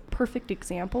think he's a perfect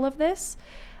example of this.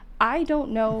 I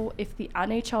don't know if the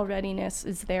NHL readiness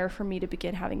is there for me to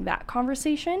begin having that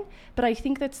conversation, but I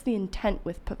think that's the intent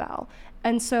with Pavel.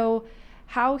 And so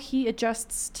how he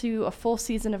adjusts to a full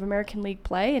season of American League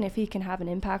play, and if he can have an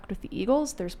impact with the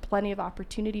Eagles, there's plenty of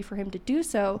opportunity for him to do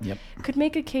so. Could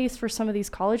make a case for some of these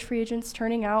college free agents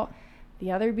turning out.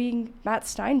 The other being Matt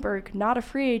Steinberg, not a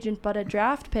free agent, but a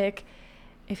draft pick.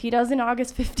 If he does in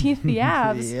August 15th, the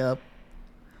Avs,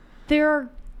 there are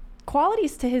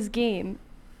qualities to his game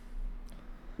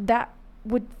that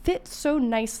would fit so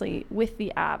nicely with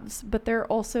the Avs, but there are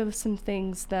also some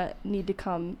things that need to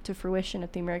come to fruition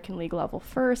at the American League level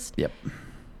first.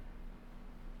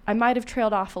 I might have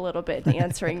trailed off a little bit in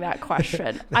answering that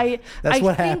question. That's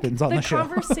what happens on the show. The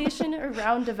conversation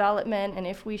around development and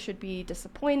if we should be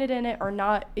disappointed in it or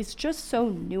not is just so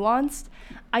nuanced.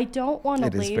 I don't want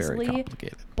to lazily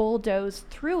bulldoze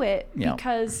through it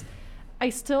because I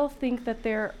still think that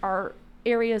there are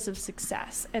areas of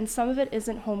success, and some of it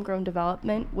isn't homegrown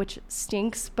development, which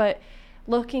stinks, but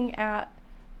looking at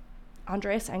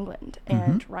Andreas Englund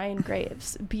and Ryan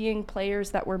Graves being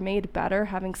players that were made better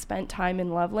having spent time in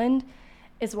Loveland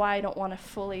is why I don't want to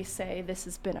fully say this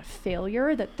has been a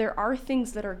failure, that there are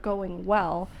things that are going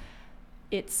well.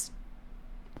 It's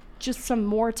just some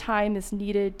more time is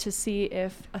needed to see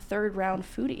if a third round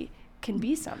Foodie can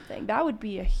be something. That would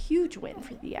be a huge win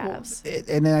for the Avs.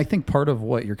 And I think part of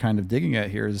what you're kind of digging at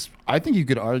here is I think you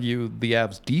could argue the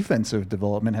Avs' defensive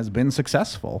development has been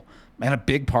successful. And a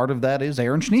big part of that is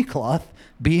Aaron Schneekloth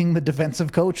being the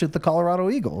defensive coach at the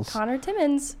Colorado Eagles. Connor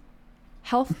Timmins,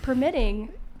 health permitting,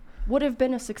 would have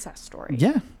been a success story.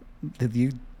 Yeah.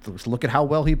 You look at how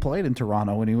well he played in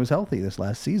Toronto when he was healthy this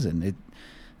last season.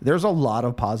 There's a lot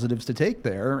of positives to take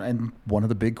there, and one of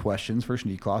the big questions for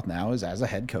Schneekloth now is, as a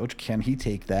head coach, can he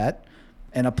take that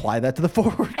and apply that to the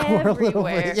forward core a little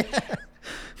bit? Yeah.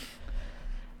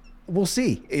 We'll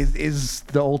see, is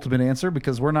the ultimate answer,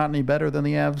 because we're not any better than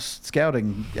the Avs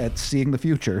scouting at seeing the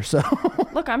future. So,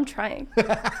 look, I'm trying.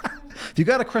 If you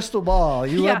got a crystal ball,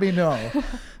 let me know.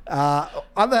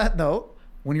 On that note,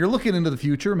 when you're looking into the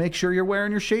future, make sure you're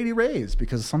wearing your Shady Rays,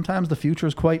 because sometimes the future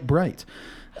is quite bright.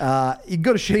 You can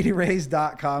go to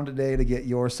shadyrays.com today to get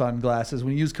your sunglasses.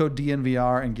 When you use code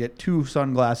DNVR and get 2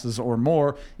 sunglasses or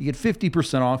more, you get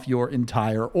 50% off your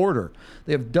entire order.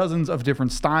 They have dozens of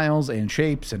different styles and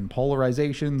shapes and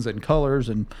polarizations and colors.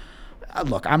 And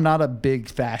look, I'm not a big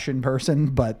fashion person,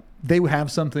 but they have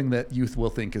something that youth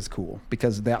will think is cool,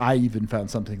 because I even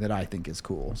found something that I think is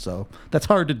cool. So that's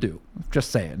hard to do. Just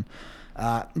saying.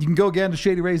 You can go again to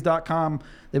shadyrays.com.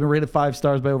 They've been rated 5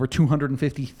 stars by over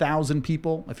 250,000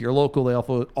 people. If you're local, they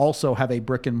also have a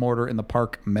brick and mortar in the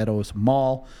Park Meadows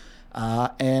Mall.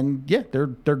 And yeah, they're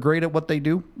great at what they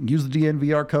do. Use the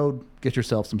DNVR code. Get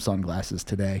yourself some sunglasses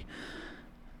today.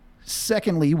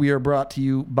 Secondly, we are brought to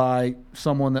you by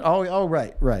someone that,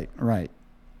 right.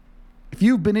 If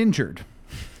you've been injured,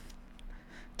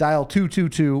 dial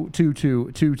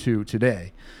 222-2222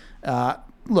 today.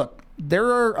 Look,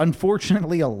 there are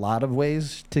unfortunately a lot of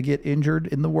ways to get injured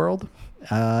in the world,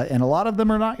 and a lot of them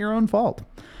are not your own fault.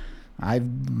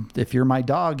 If you're my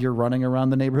dog, you're running around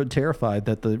the neighborhood terrified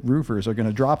that the roofers are going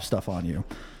to drop stuff on you.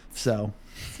 So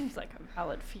seems like a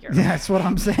valid fear. That's what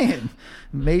I'm saying.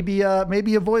 Maybe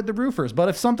avoid the roofers. But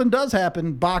if something does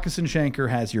happen, Bacchus and Schenker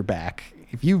has your back.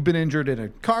 If you've been injured in a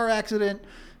car accident,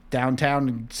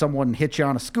 downtown, someone hit you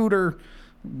on a scooter,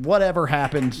 whatever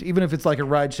happened, even if it's like a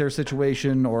rideshare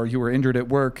situation or you were injured at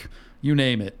work, you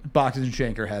name it, Bacchus and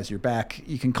Schenker has your back.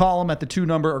 You can call them at the 2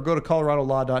 number or go to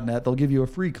coloradolaw.net. They'll give you a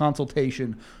free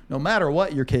consultation no matter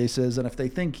what your case is, and if they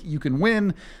think you can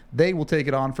win, they will take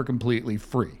it on for completely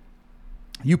free.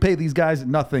 You pay these guys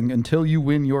nothing until you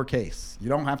win your case. You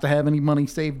don't have to have any money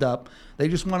saved up. They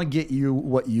just want to get you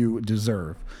what you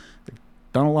deserve.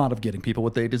 Done a lot of getting people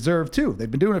what they deserve, too.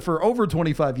 They've been doing it for over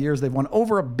 25 years. They've won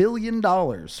over $1 billion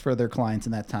for their clients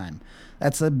in that time.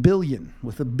 That's $1 billion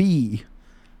with a B.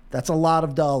 That's a lot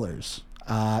of dollars.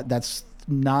 That's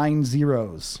 9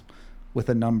 zeros with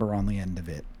a number on the end of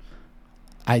it.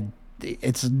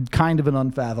 It's kind of an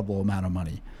unfathomable amount of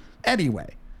money.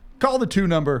 Anyway, call the 2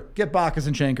 number, get Bacchus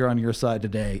and Schenker on your side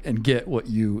today, and get what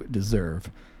you deserve.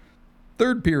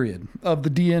 Third period of the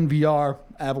DNVR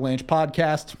Avalanche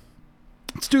podcast.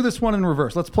 Let's do this one in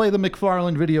reverse. Let's play the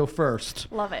McFarland video first.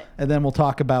 Love it. And then we'll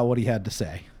talk about what he had to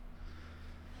say.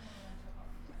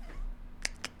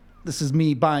 This is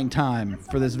me buying time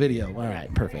for this video. All right,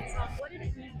 perfect. What did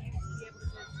it mean to be able to give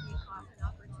Schneekloth an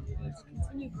opportunity to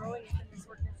continue growing within this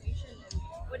organization? And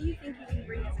what do you think he can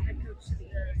bring as a head coach to the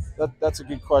Eagles? That's a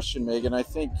good question, Megan. I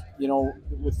think,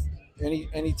 with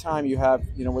any time you have,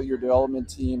 with your development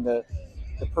team, the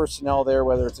personnel there,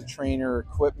 whether it's a trainer,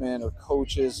 equipment, or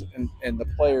coaches and the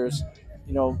players,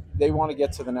 they want to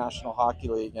get to the National Hockey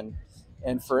League.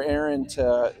 And for Aaron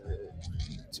to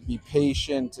be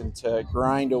patient and to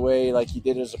grind away like he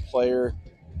did as a player,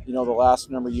 the last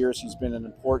number of years, he's been an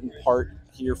important part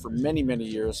here for many, many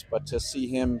years. But to see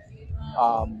him,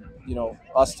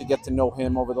 us to get to know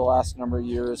him over the last number of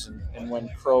years, and when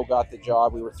Crow got the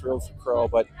job, we were thrilled for Crow,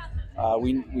 but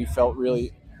we felt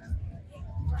really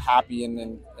happy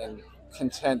and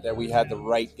content that we had the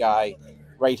right guy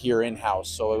right here in-house.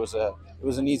 So it was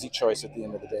an easy choice at the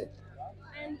end of the day.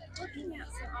 And looking at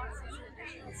some off-season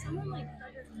additions, someone like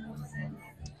Frederick Olsen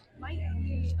might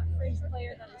be a fringe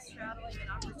player that is straddling an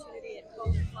opportunity at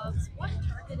both clubs.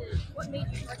 What made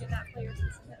you target that player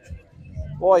specifically?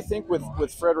 Well, I think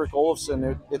with Frederick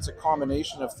Olofsson, it's a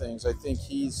combination of things. I think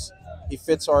he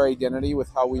fits our identity with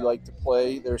how we like to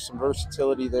play. There's some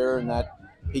versatility there in that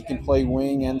he can play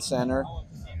wing and center.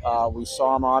 We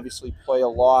saw him obviously play a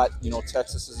lot.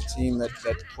 Texas is a team that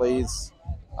plays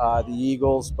the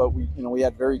Eagles, but we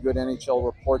had very good NHL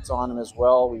reports on him as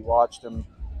well. We watched him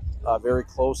very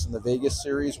close in the Vegas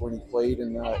series when he played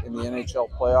in the NHL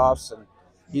playoffs, and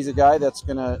he's a guy that's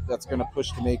gonna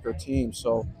push to make our team.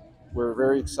 So we're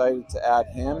very excited to add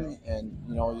him, and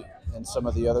and some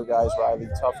of the other guys, Riley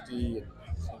Tufte and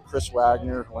Chris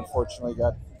Wagner, who unfortunately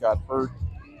got hurt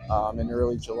in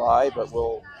early July, but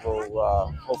we'll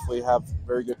hopefully have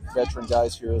very good veteran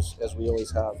guys here as we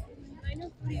always have. I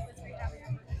know Cody was rehabbing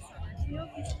over the summer. Do you know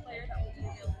if he's a player that will be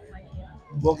available by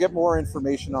camp? We'll get more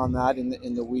information on that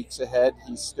in the weeks ahead.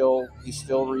 He's still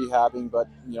rehabbing, but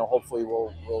hopefully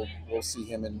we'll see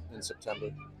him in September.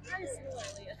 Kind of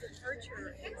similarly, a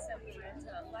departure in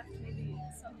September left maybe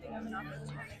something of an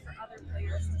opportunity for other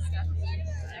players to step in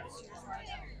for next year's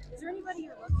lineup. Is there anybody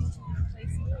you're looking to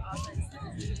replace in your offense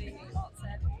that is leaving a fault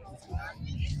set?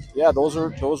 Yeah, those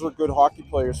were good hockey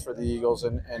players for the Eagles,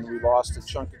 and we lost a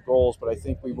chunk of goals. But I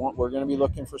think we're going to be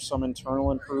looking for some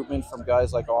internal improvement from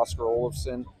guys like Oscar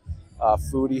Olofsson,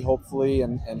 Foodie, hopefully,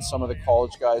 and some of the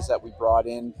college guys that we brought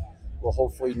in will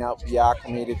hopefully now be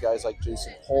acclimated. Guys like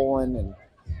Jason Poland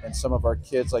and some of our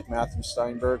kids like Matthew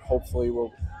Steinberg. Hopefully,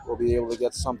 we'll be able to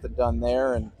get something done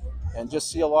there and just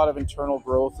see a lot of internal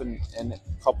growth, and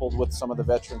coupled with some of the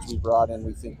veterans we brought in,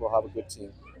 we think we'll have a good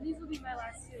team. And these will be my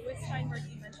last two. With Steinberg,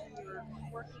 you mentioned you were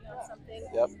working on something.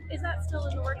 Yep. Is that still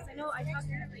in the works? I know I talked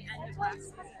to him at the end of last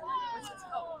season, and it was his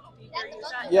hope to be where he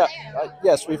was at. Yeah,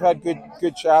 yes, we've had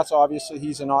good chats. Obviously,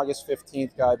 he's an August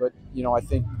 15th guy, but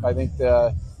I think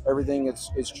everything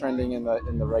is trending in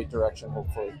the right direction,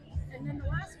 hopefully. And then the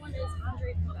last one is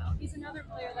Andre Pavel. He's another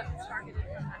player that was targeted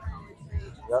from that college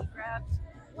range. Yep. Grabbed.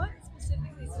 What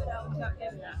specifically stood out about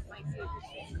him that might be a good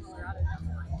fit in Colorado?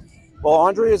 Well,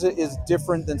 Andre is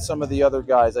different than some of the other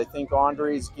guys. I think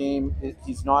Andre's game,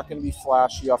 he's not going to be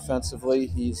flashy offensively.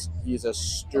 He's a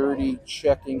sturdy,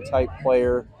 checking type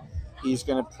player. He's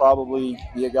going to probably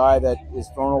be a guy that is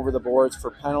thrown over the boards for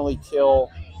penalty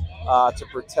kill, to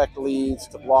protect leads,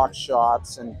 to block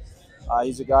shots, and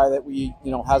he's a guy that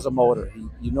has a motor.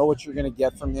 You know what you're going to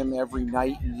get from him every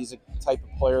night, and he's a type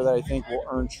of player that I think will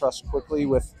earn trust quickly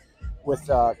with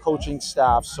coaching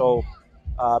staff. So.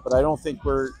 But I don't think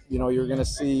you're going to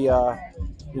see, high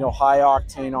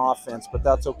octane offense, but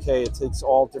that's okay. It takes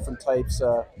all different types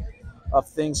of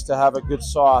things to have a good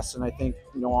sauce. And I think,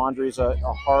 Andre's a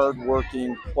hard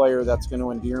working player that's going to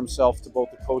endear himself to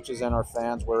both the coaches and our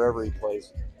fans wherever he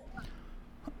plays.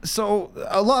 So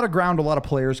a lot of ground, a lot of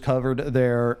players covered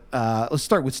there. Let's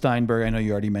start with Steinberg. I know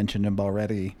you already mentioned him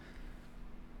already.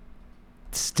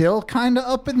 Still kind of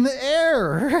up in the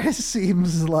air, it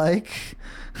seems like.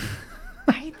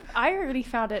 I already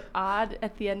found it odd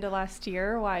at the end of last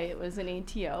year why it was an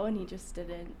ATO and he just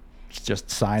didn't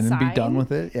sign and be done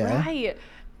with it. Yeah. Right.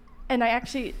 And I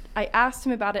asked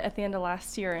him about it at the end of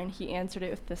last year, and he answered it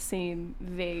with the same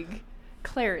vague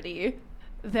clarity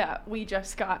that we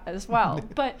just got as well.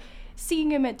 But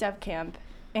seeing him at Dev Camp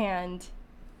and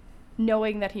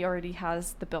knowing that he already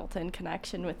has the built-in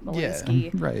connection with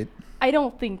Malinsky, right. I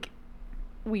don't think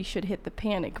we should hit the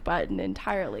panic button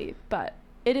entirely, but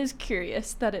it is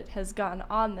curious that it has gone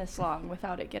on this long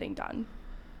without it getting done.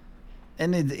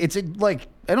 And it's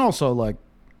also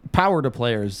power to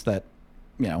players that,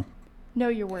 know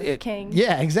your worth, King.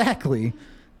 Yeah, exactly.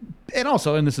 And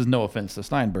also, and this is no offense to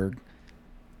Steinberg,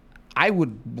 I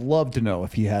would love to know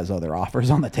if he has other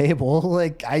offers on the table.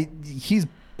 He's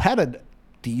had a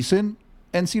decent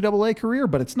NCAA career,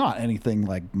 but it's not anything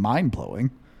mind blowing.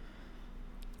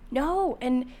 No,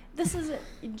 and this isn't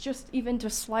just even to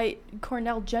slight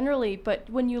Cornell generally, but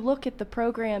when you look at the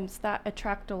programs that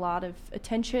attract a lot of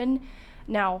attention,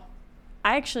 now,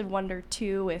 I actually wonder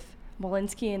too if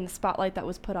Malinsky and the spotlight that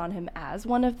was put on him as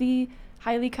one of the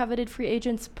highly coveted free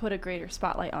agents put a greater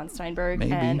spotlight on Steinberg.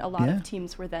 Maybe, and a lot of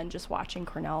teams were then just watching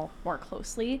Cornell more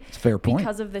closely. It's a fair point.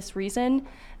 Because of this reason,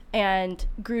 and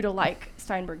grew to like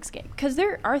Steinberg's game. Because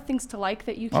there are things to like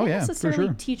that you can't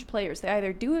necessarily teach players. They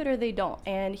either do it or they don't.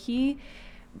 And he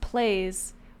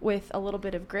plays with a little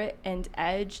bit of grit and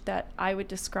edge that I would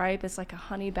describe as like a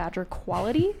honey badger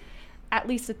quality, at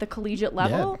least at the collegiate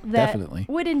level, that definitely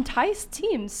would entice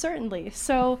teams, certainly.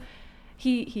 So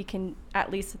he can,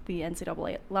 at least at the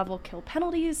NCAA level, kill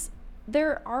penalties.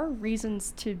 There are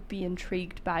reasons to be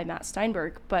intrigued by Matt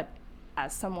Steinberg, but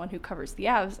as someone who covers the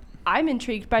Avs, I'm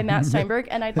intrigued by Matt Steinberg,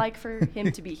 and I'd like for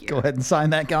him to be here. Go ahead and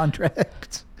sign that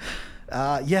contract.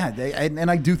 And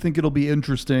I do think it'll be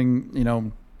interesting,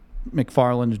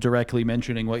 McFarland directly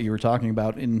mentioning what you were talking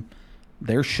about.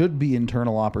 There should be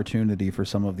internal opportunity for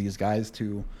some of these guys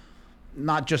to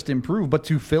not just improve, but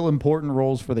to fill important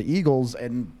roles for the Eagles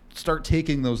and start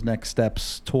taking those next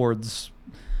steps towards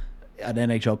an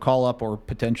NHL call-up or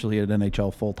potentially an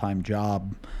NHL full-time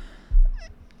job.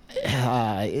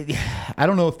 I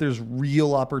don't know if there's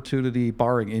real opportunity,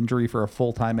 barring injury, for a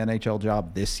full-time NHL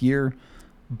job this year,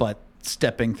 but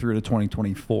stepping through to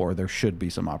 2024, there should be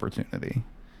some opportunity.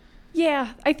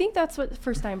 Yeah, I think that's what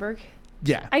for Steinberg.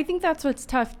 Yeah. I think that's what's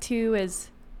tough too is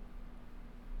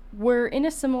we're in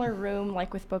a similar room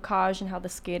like with Bocage and how the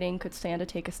skating could stand to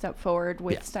take a step forward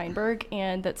with Steinberg,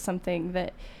 and that's something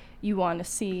that you want to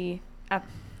see at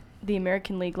the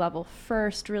American League level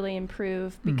first really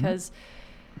improve, because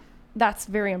that's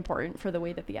very important for the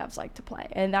way that the Avs like to play.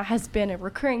 And that has been a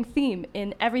recurring theme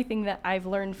in everything that I've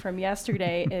learned from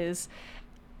yesterday is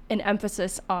an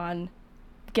emphasis on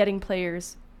getting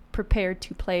players prepared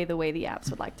to play the way the Avs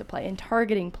would like to play and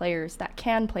targeting players that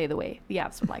can play the way the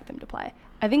Avs would like them to play.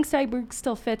 I think Steinberg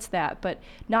still fits that, but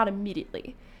not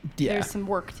immediately. Yeah. There's some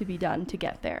work to be done to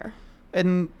get there.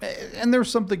 And there's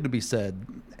something to be said.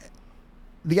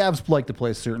 The Avs like to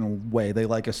play a certain way. They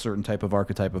like a certain type of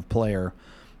archetype of player.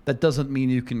 That doesn't mean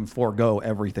you can forego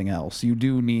everything else. You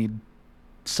do need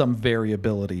some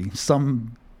variability,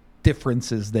 some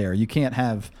differences there. You can't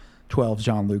have 12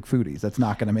 Jean-Luc Foudies. That's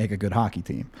not going to make a good hockey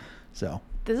team. So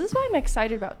this is why I'm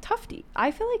excited about Tufte.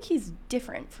 I feel like he's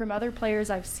different from other players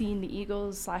I've seen the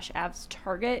Eagles/Avs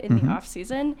target in the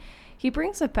offseason. He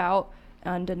brings about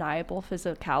undeniable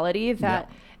physicality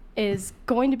that is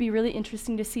going to be really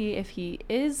interesting to see if he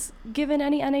is given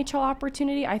any NHL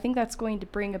opportunity. I think that's going to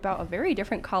bring about a very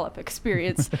different call-up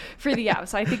experience for the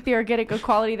Avs. I think they are getting a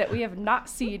quality that we have not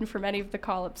seen from any of the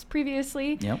call-ups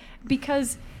previously,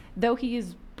 because though he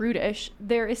is brutish,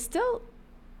 there is still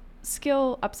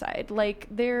skill upside. Like,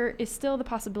 there is still the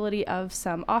possibility of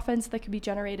some offense that could be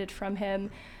generated from him.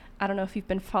 I don't know if you've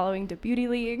been following the Beauty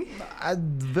League.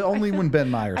 Only when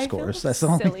Ben Meyer scores. That's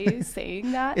silly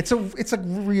saying that. It's a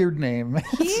weird name.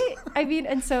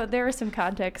 And so there is some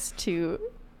context to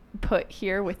put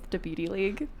here with the Beauty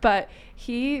League, but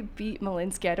he beat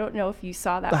Malinsky. I don't know if you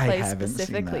saw that play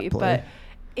specifically, but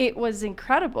it was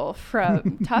incredible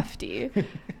from Tufte.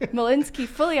 Malinsky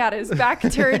fully had his back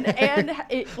turned and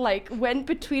it like went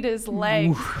between his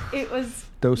legs. It was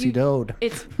do-si-doed.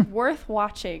 It's worth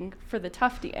watching for the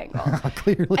Tufte angle.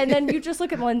 Clearly. And then you just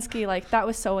look at Malinsky like, that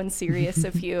was so unserious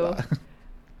of you.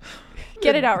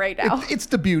 Get it out right now. It's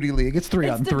the Beauty League. It's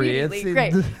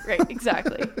 3-on-3. Right,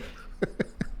 exactly.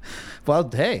 Well,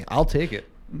 hey, I'll take it.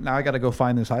 Now I got to go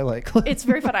find this highlight clip. It's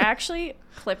very fun. I actually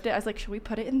clipped it. I was like, should we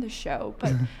put it in the show?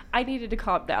 But I needed to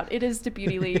calm down. It is the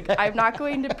Beauty League. I'm not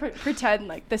going to pretend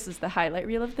like this is the highlight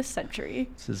reel of the century.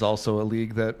 This is also a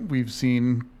league that we've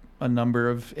seen a number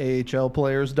of AHL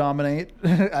players dominate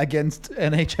against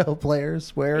NHL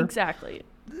players, where exactly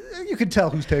you can tell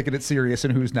who's taking it serious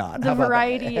and who's not. The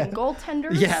variety in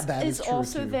goaltenders that is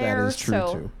also too. there. That is true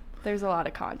so too. There's a lot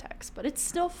of context, but it's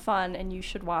still fun, and you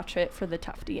should watch it for the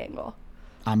Tufte angle.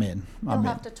 I'm in. You'll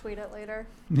have to tweet it later.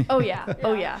 Oh, yeah.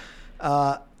 Oh, yeah.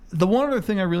 The one other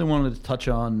thing I really wanted to touch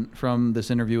on from this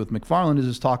interview with McFarland is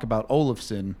his talk about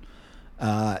Olofsson.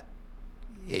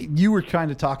 You were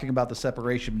kind of talking about the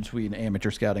separation between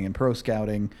amateur scouting and pro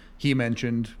scouting. He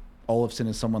mentioned Olofsson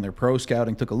is someone they're pro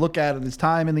scouting, took a look at his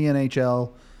time in the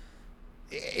NHL.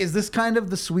 Is this kind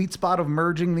of the sweet spot of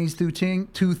merging these two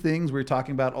things? We're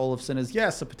talking about Olofsson as,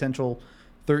 yes, a potential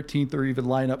 13th or even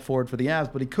lineup forward for the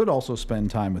Avs, but he could also spend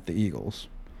time with the Eagles.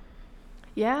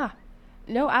 Yeah.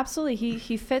 No, absolutely.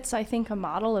 He fits, I think, a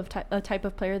model of a type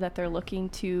of player that they're looking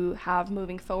to have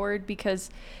moving forward,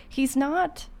 because he's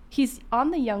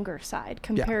on the younger side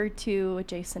compared to a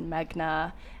Jason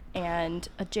Megna and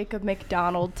a Jacob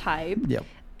McDonald type. Yep.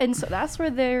 And so that's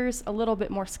where there's a little bit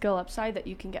more skill upside that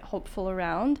you can get hopeful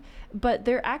around. But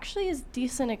there actually is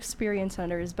decent experience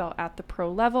under his belt at the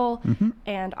pro level. Mm-hmm.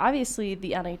 And obviously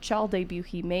the NHL debut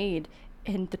he made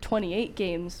in the 28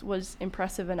 games was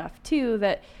impressive enough too,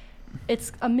 that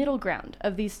it's a middle ground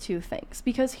of these two things.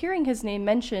 Because hearing his name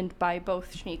mentioned by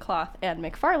both Schneekloth and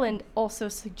McFarland also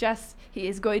suggests he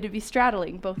is going to be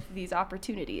straddling both of these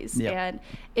opportunities. Yep. And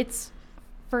it's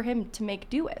for him to make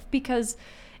do with, because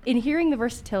in hearing the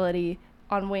versatility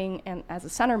on wing and as a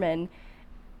centerman,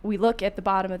 we look at the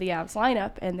bottom of the Avs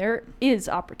lineup and there is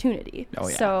opportunity. Oh,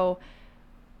 yeah. So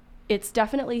it's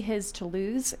definitely his to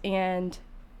lose, and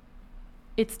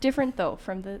it's different though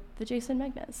from the Jason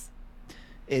Megnas.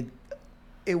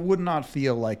 It would not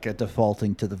feel like a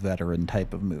defaulting to the veteran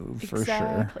type of move, for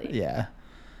sure. Yeah.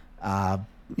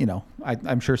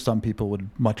 I'm sure some people would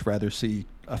much rather see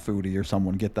a Foodie or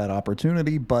someone get that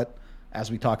opportunity, but as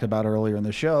we talked about earlier in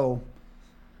the show,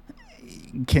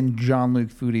 can Jean-Luc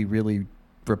Foudy really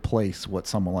replace what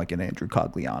someone like an Andrew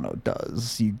Cogliano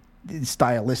does?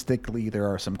 Stylistically, there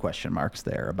are some question marks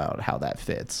there about how that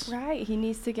fits. Right. He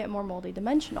needs to get more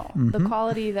multi-dimensional. Mm-hmm. The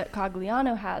quality that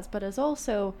Cogliano has, but is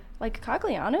also, like,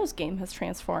 Cogliano's game has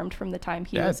transformed from the time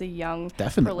he was a young,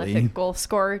 prolific goal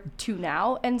scorer to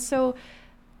now. And so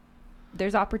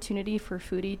there's opportunity for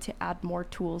Foudy to add more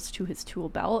tools to his tool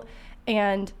belt.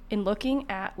 And in looking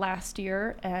at last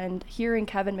year and hearing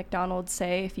Kevin McDonald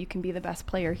say, if you can be the best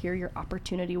player here, your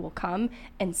opportunity will come,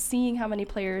 and seeing how many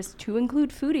players, to include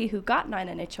Foudy, who got 9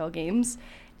 NHL games,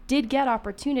 did get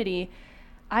opportunity,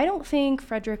 I don't think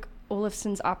Fredrik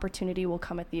Olofsson's opportunity will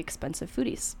come at the expense of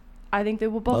Foudy's. I think they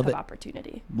will both have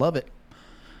opportunity. Love it.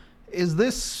 Is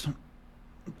this...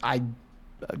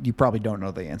 you probably don't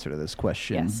know the answer to this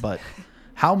question, but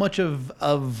how much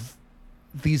of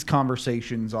these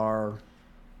conversations are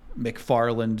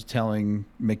McFarland telling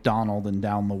McDonald and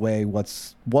down the way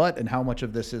what's what, and how much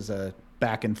of this is a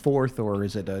back and forth, or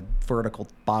is it a vertical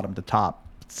bottom to top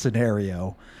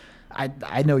scenario?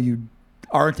 I know you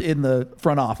aren't in the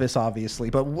front office, obviously,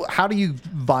 but how do you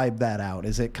vibe that out?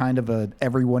 Is it kind of a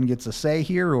everyone gets a say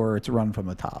here, or it's run from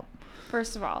the top?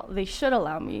 First of all, they should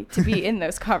allow me to be in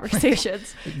those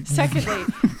conversations. Secondly,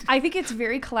 I think it's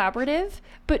very collaborative,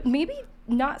 but maybe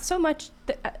not so much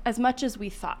as much as we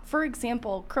thought. For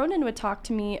example, Cronin would talk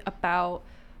to me about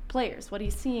players, what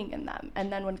he's seeing in them.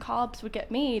 And then when call-ups would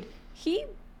get made, he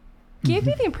gave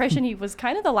me the impression he was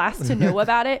kind of the last to know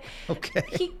about it.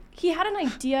 Okay. He had an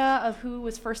idea of who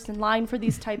was first in line for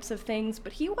these types of things,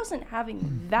 but he wasn't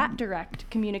having that direct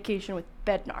communication with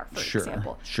Bednar, for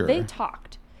example. They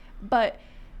talked. But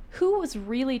who was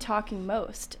really talking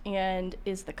most and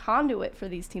is the conduit for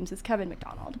these teams is Kevin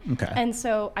McDonald. Okay. And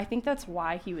so I think that's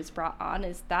why he was brought on,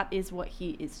 is that is what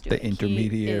he is doing. The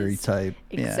intermediary type.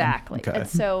 Exactly. Yeah. Okay. And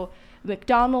so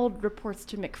McDonald reports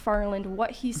to McFarland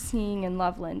what he's seeing in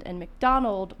Loveland, and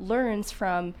McDonald learns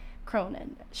from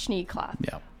Cronin,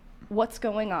 Schneekloth, what's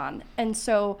going on. And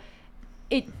so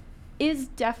it is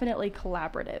definitely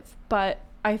collaborative, but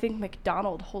I think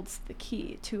McDonald holds the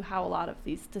key to how a lot of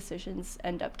these decisions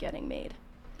end up getting made.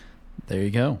 There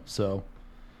you go. So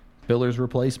Biller's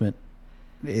replacement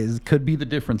could be the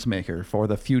difference maker for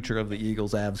the future of the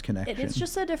Eagles-Avs connection. It's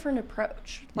just a different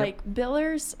approach. Like,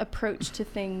 Biller's approach to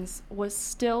things was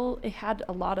still, it had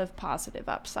a lot of positive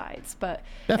upsides, but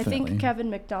I think Kevin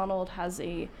McDonald has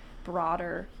a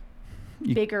broader,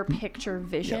 bigger picture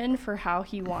vision for how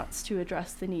he wants to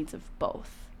address the needs of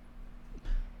both.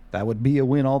 That would be a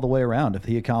win all the way around if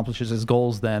he accomplishes his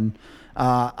goals then.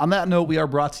 On that note, we are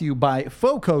brought to you by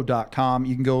Foco.com.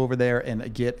 You can go over there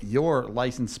and get your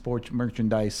licensed sports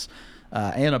merchandise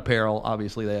and apparel.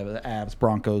 Obviously, they have the Avs,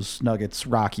 Broncos, Nuggets,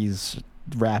 Rockies,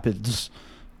 Rapids,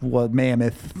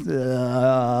 Mammoth.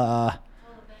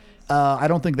 I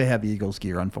don't think they have Eagles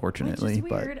gear, unfortunately.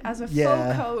 Which is weird, as a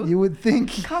Foco you would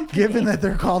think, company, given that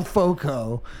they're called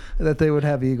Foco, that they would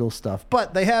have Eagles stuff.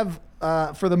 But they have,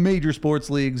 for the major sports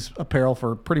leagues, apparel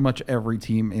for pretty much every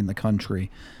team in the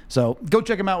country. So go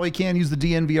check them out while you can. Use the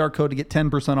DNVR code to get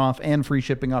 10% off and free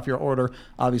shipping off your order.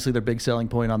 Obviously, their big selling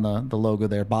point on the logo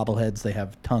there, bobbleheads. They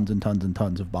have tons and tons and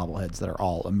tons of bobbleheads that are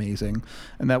all amazing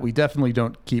and that we definitely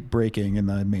don't keep breaking in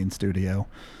the main studio.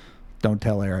 Don't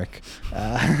tell Eric.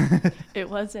 It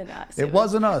wasn't us. It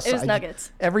wasn't us. It was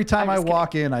Nuggets. Every time I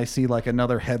walk in, I see like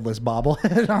another headless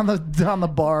bobblehead on the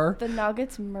bar. The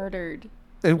Nuggets murdered.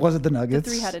 It wasn't the Nuggets.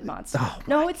 The three-headed monster. Oh,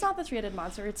 no, it's not the three-headed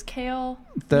monster. It's Kale,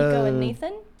 Nico, and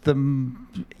Nathan.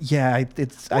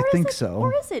 I think so.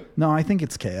 Or is it? No, I think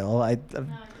it's Kale.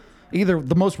 Either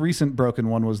the most recent broken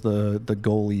one was the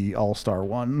goalie all-star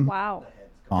one. Wow.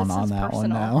 On that one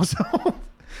now. So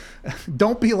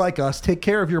don't be like us. Take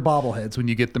care of your bobbleheads when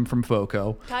you get them from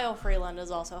Foco. Kyle Freeland is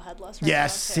also headless.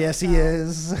 Yes, he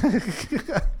is.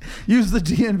 Use the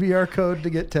DNVR code to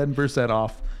get 10%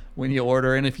 off when you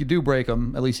order. And if you do break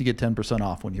them, at least you get 10%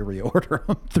 off when you reorder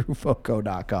them through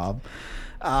Foco.com.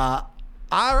 All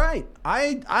right.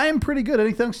 I am pretty good.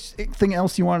 Anything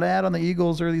else you wanted to add on the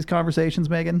Eagles or these conversations,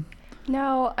 Megan?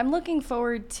 No, I'm looking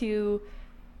forward to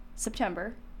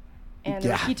September and the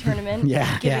Rookie Tournament,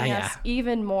 giving us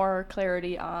even more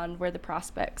clarity on where the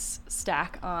prospects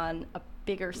stack on a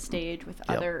bigger stage with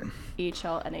other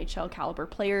AHL, NHL caliber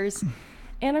players.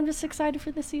 And I'm just excited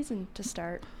for the season to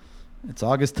start. It's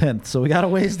August 10th, so we got a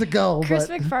ways to go. Chris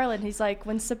McFarland, he's like,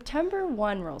 when September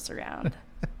 1 rolls around,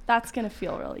 that's going to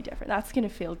feel really different. That's going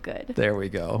to feel good. There we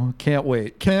go. Can't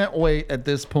wait. Can't wait at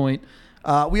this point.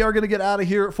 We are going to get out of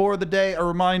here for the day. A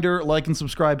reminder, like and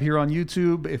subscribe here on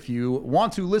YouTube. If you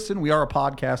want to listen, we are a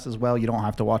podcast as well. You don't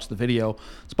have to watch the video.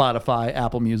 Spotify,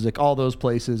 Apple Music, all those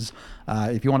places.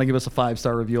 If you want to give us a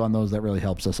 5-star review on those, that really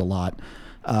helps us a lot.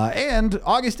 And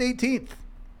August 18th,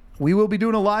 we will be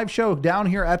doing a live show down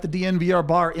here at the DNVR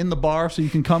bar in the bar, so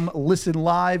you can come listen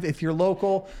live. If you're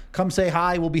local, come say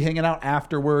hi. We'll be hanging out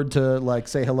afterward to like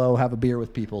say hello, have a beer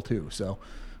with people too. So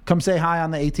come say hi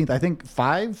on the 18th. I think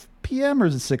 5 p.m. or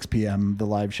is it 6 p.m. the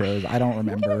live shows? I don't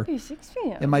remember. It might be 6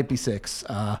 p.m. It might be 6.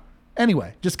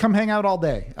 Anyway, just come hang out all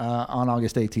day on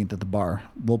August 18th at the bar.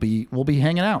 We'll be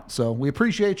hanging out. So we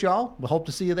appreciate y'all. We hope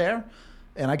to see you there.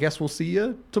 And I guess we'll see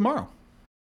you tomorrow.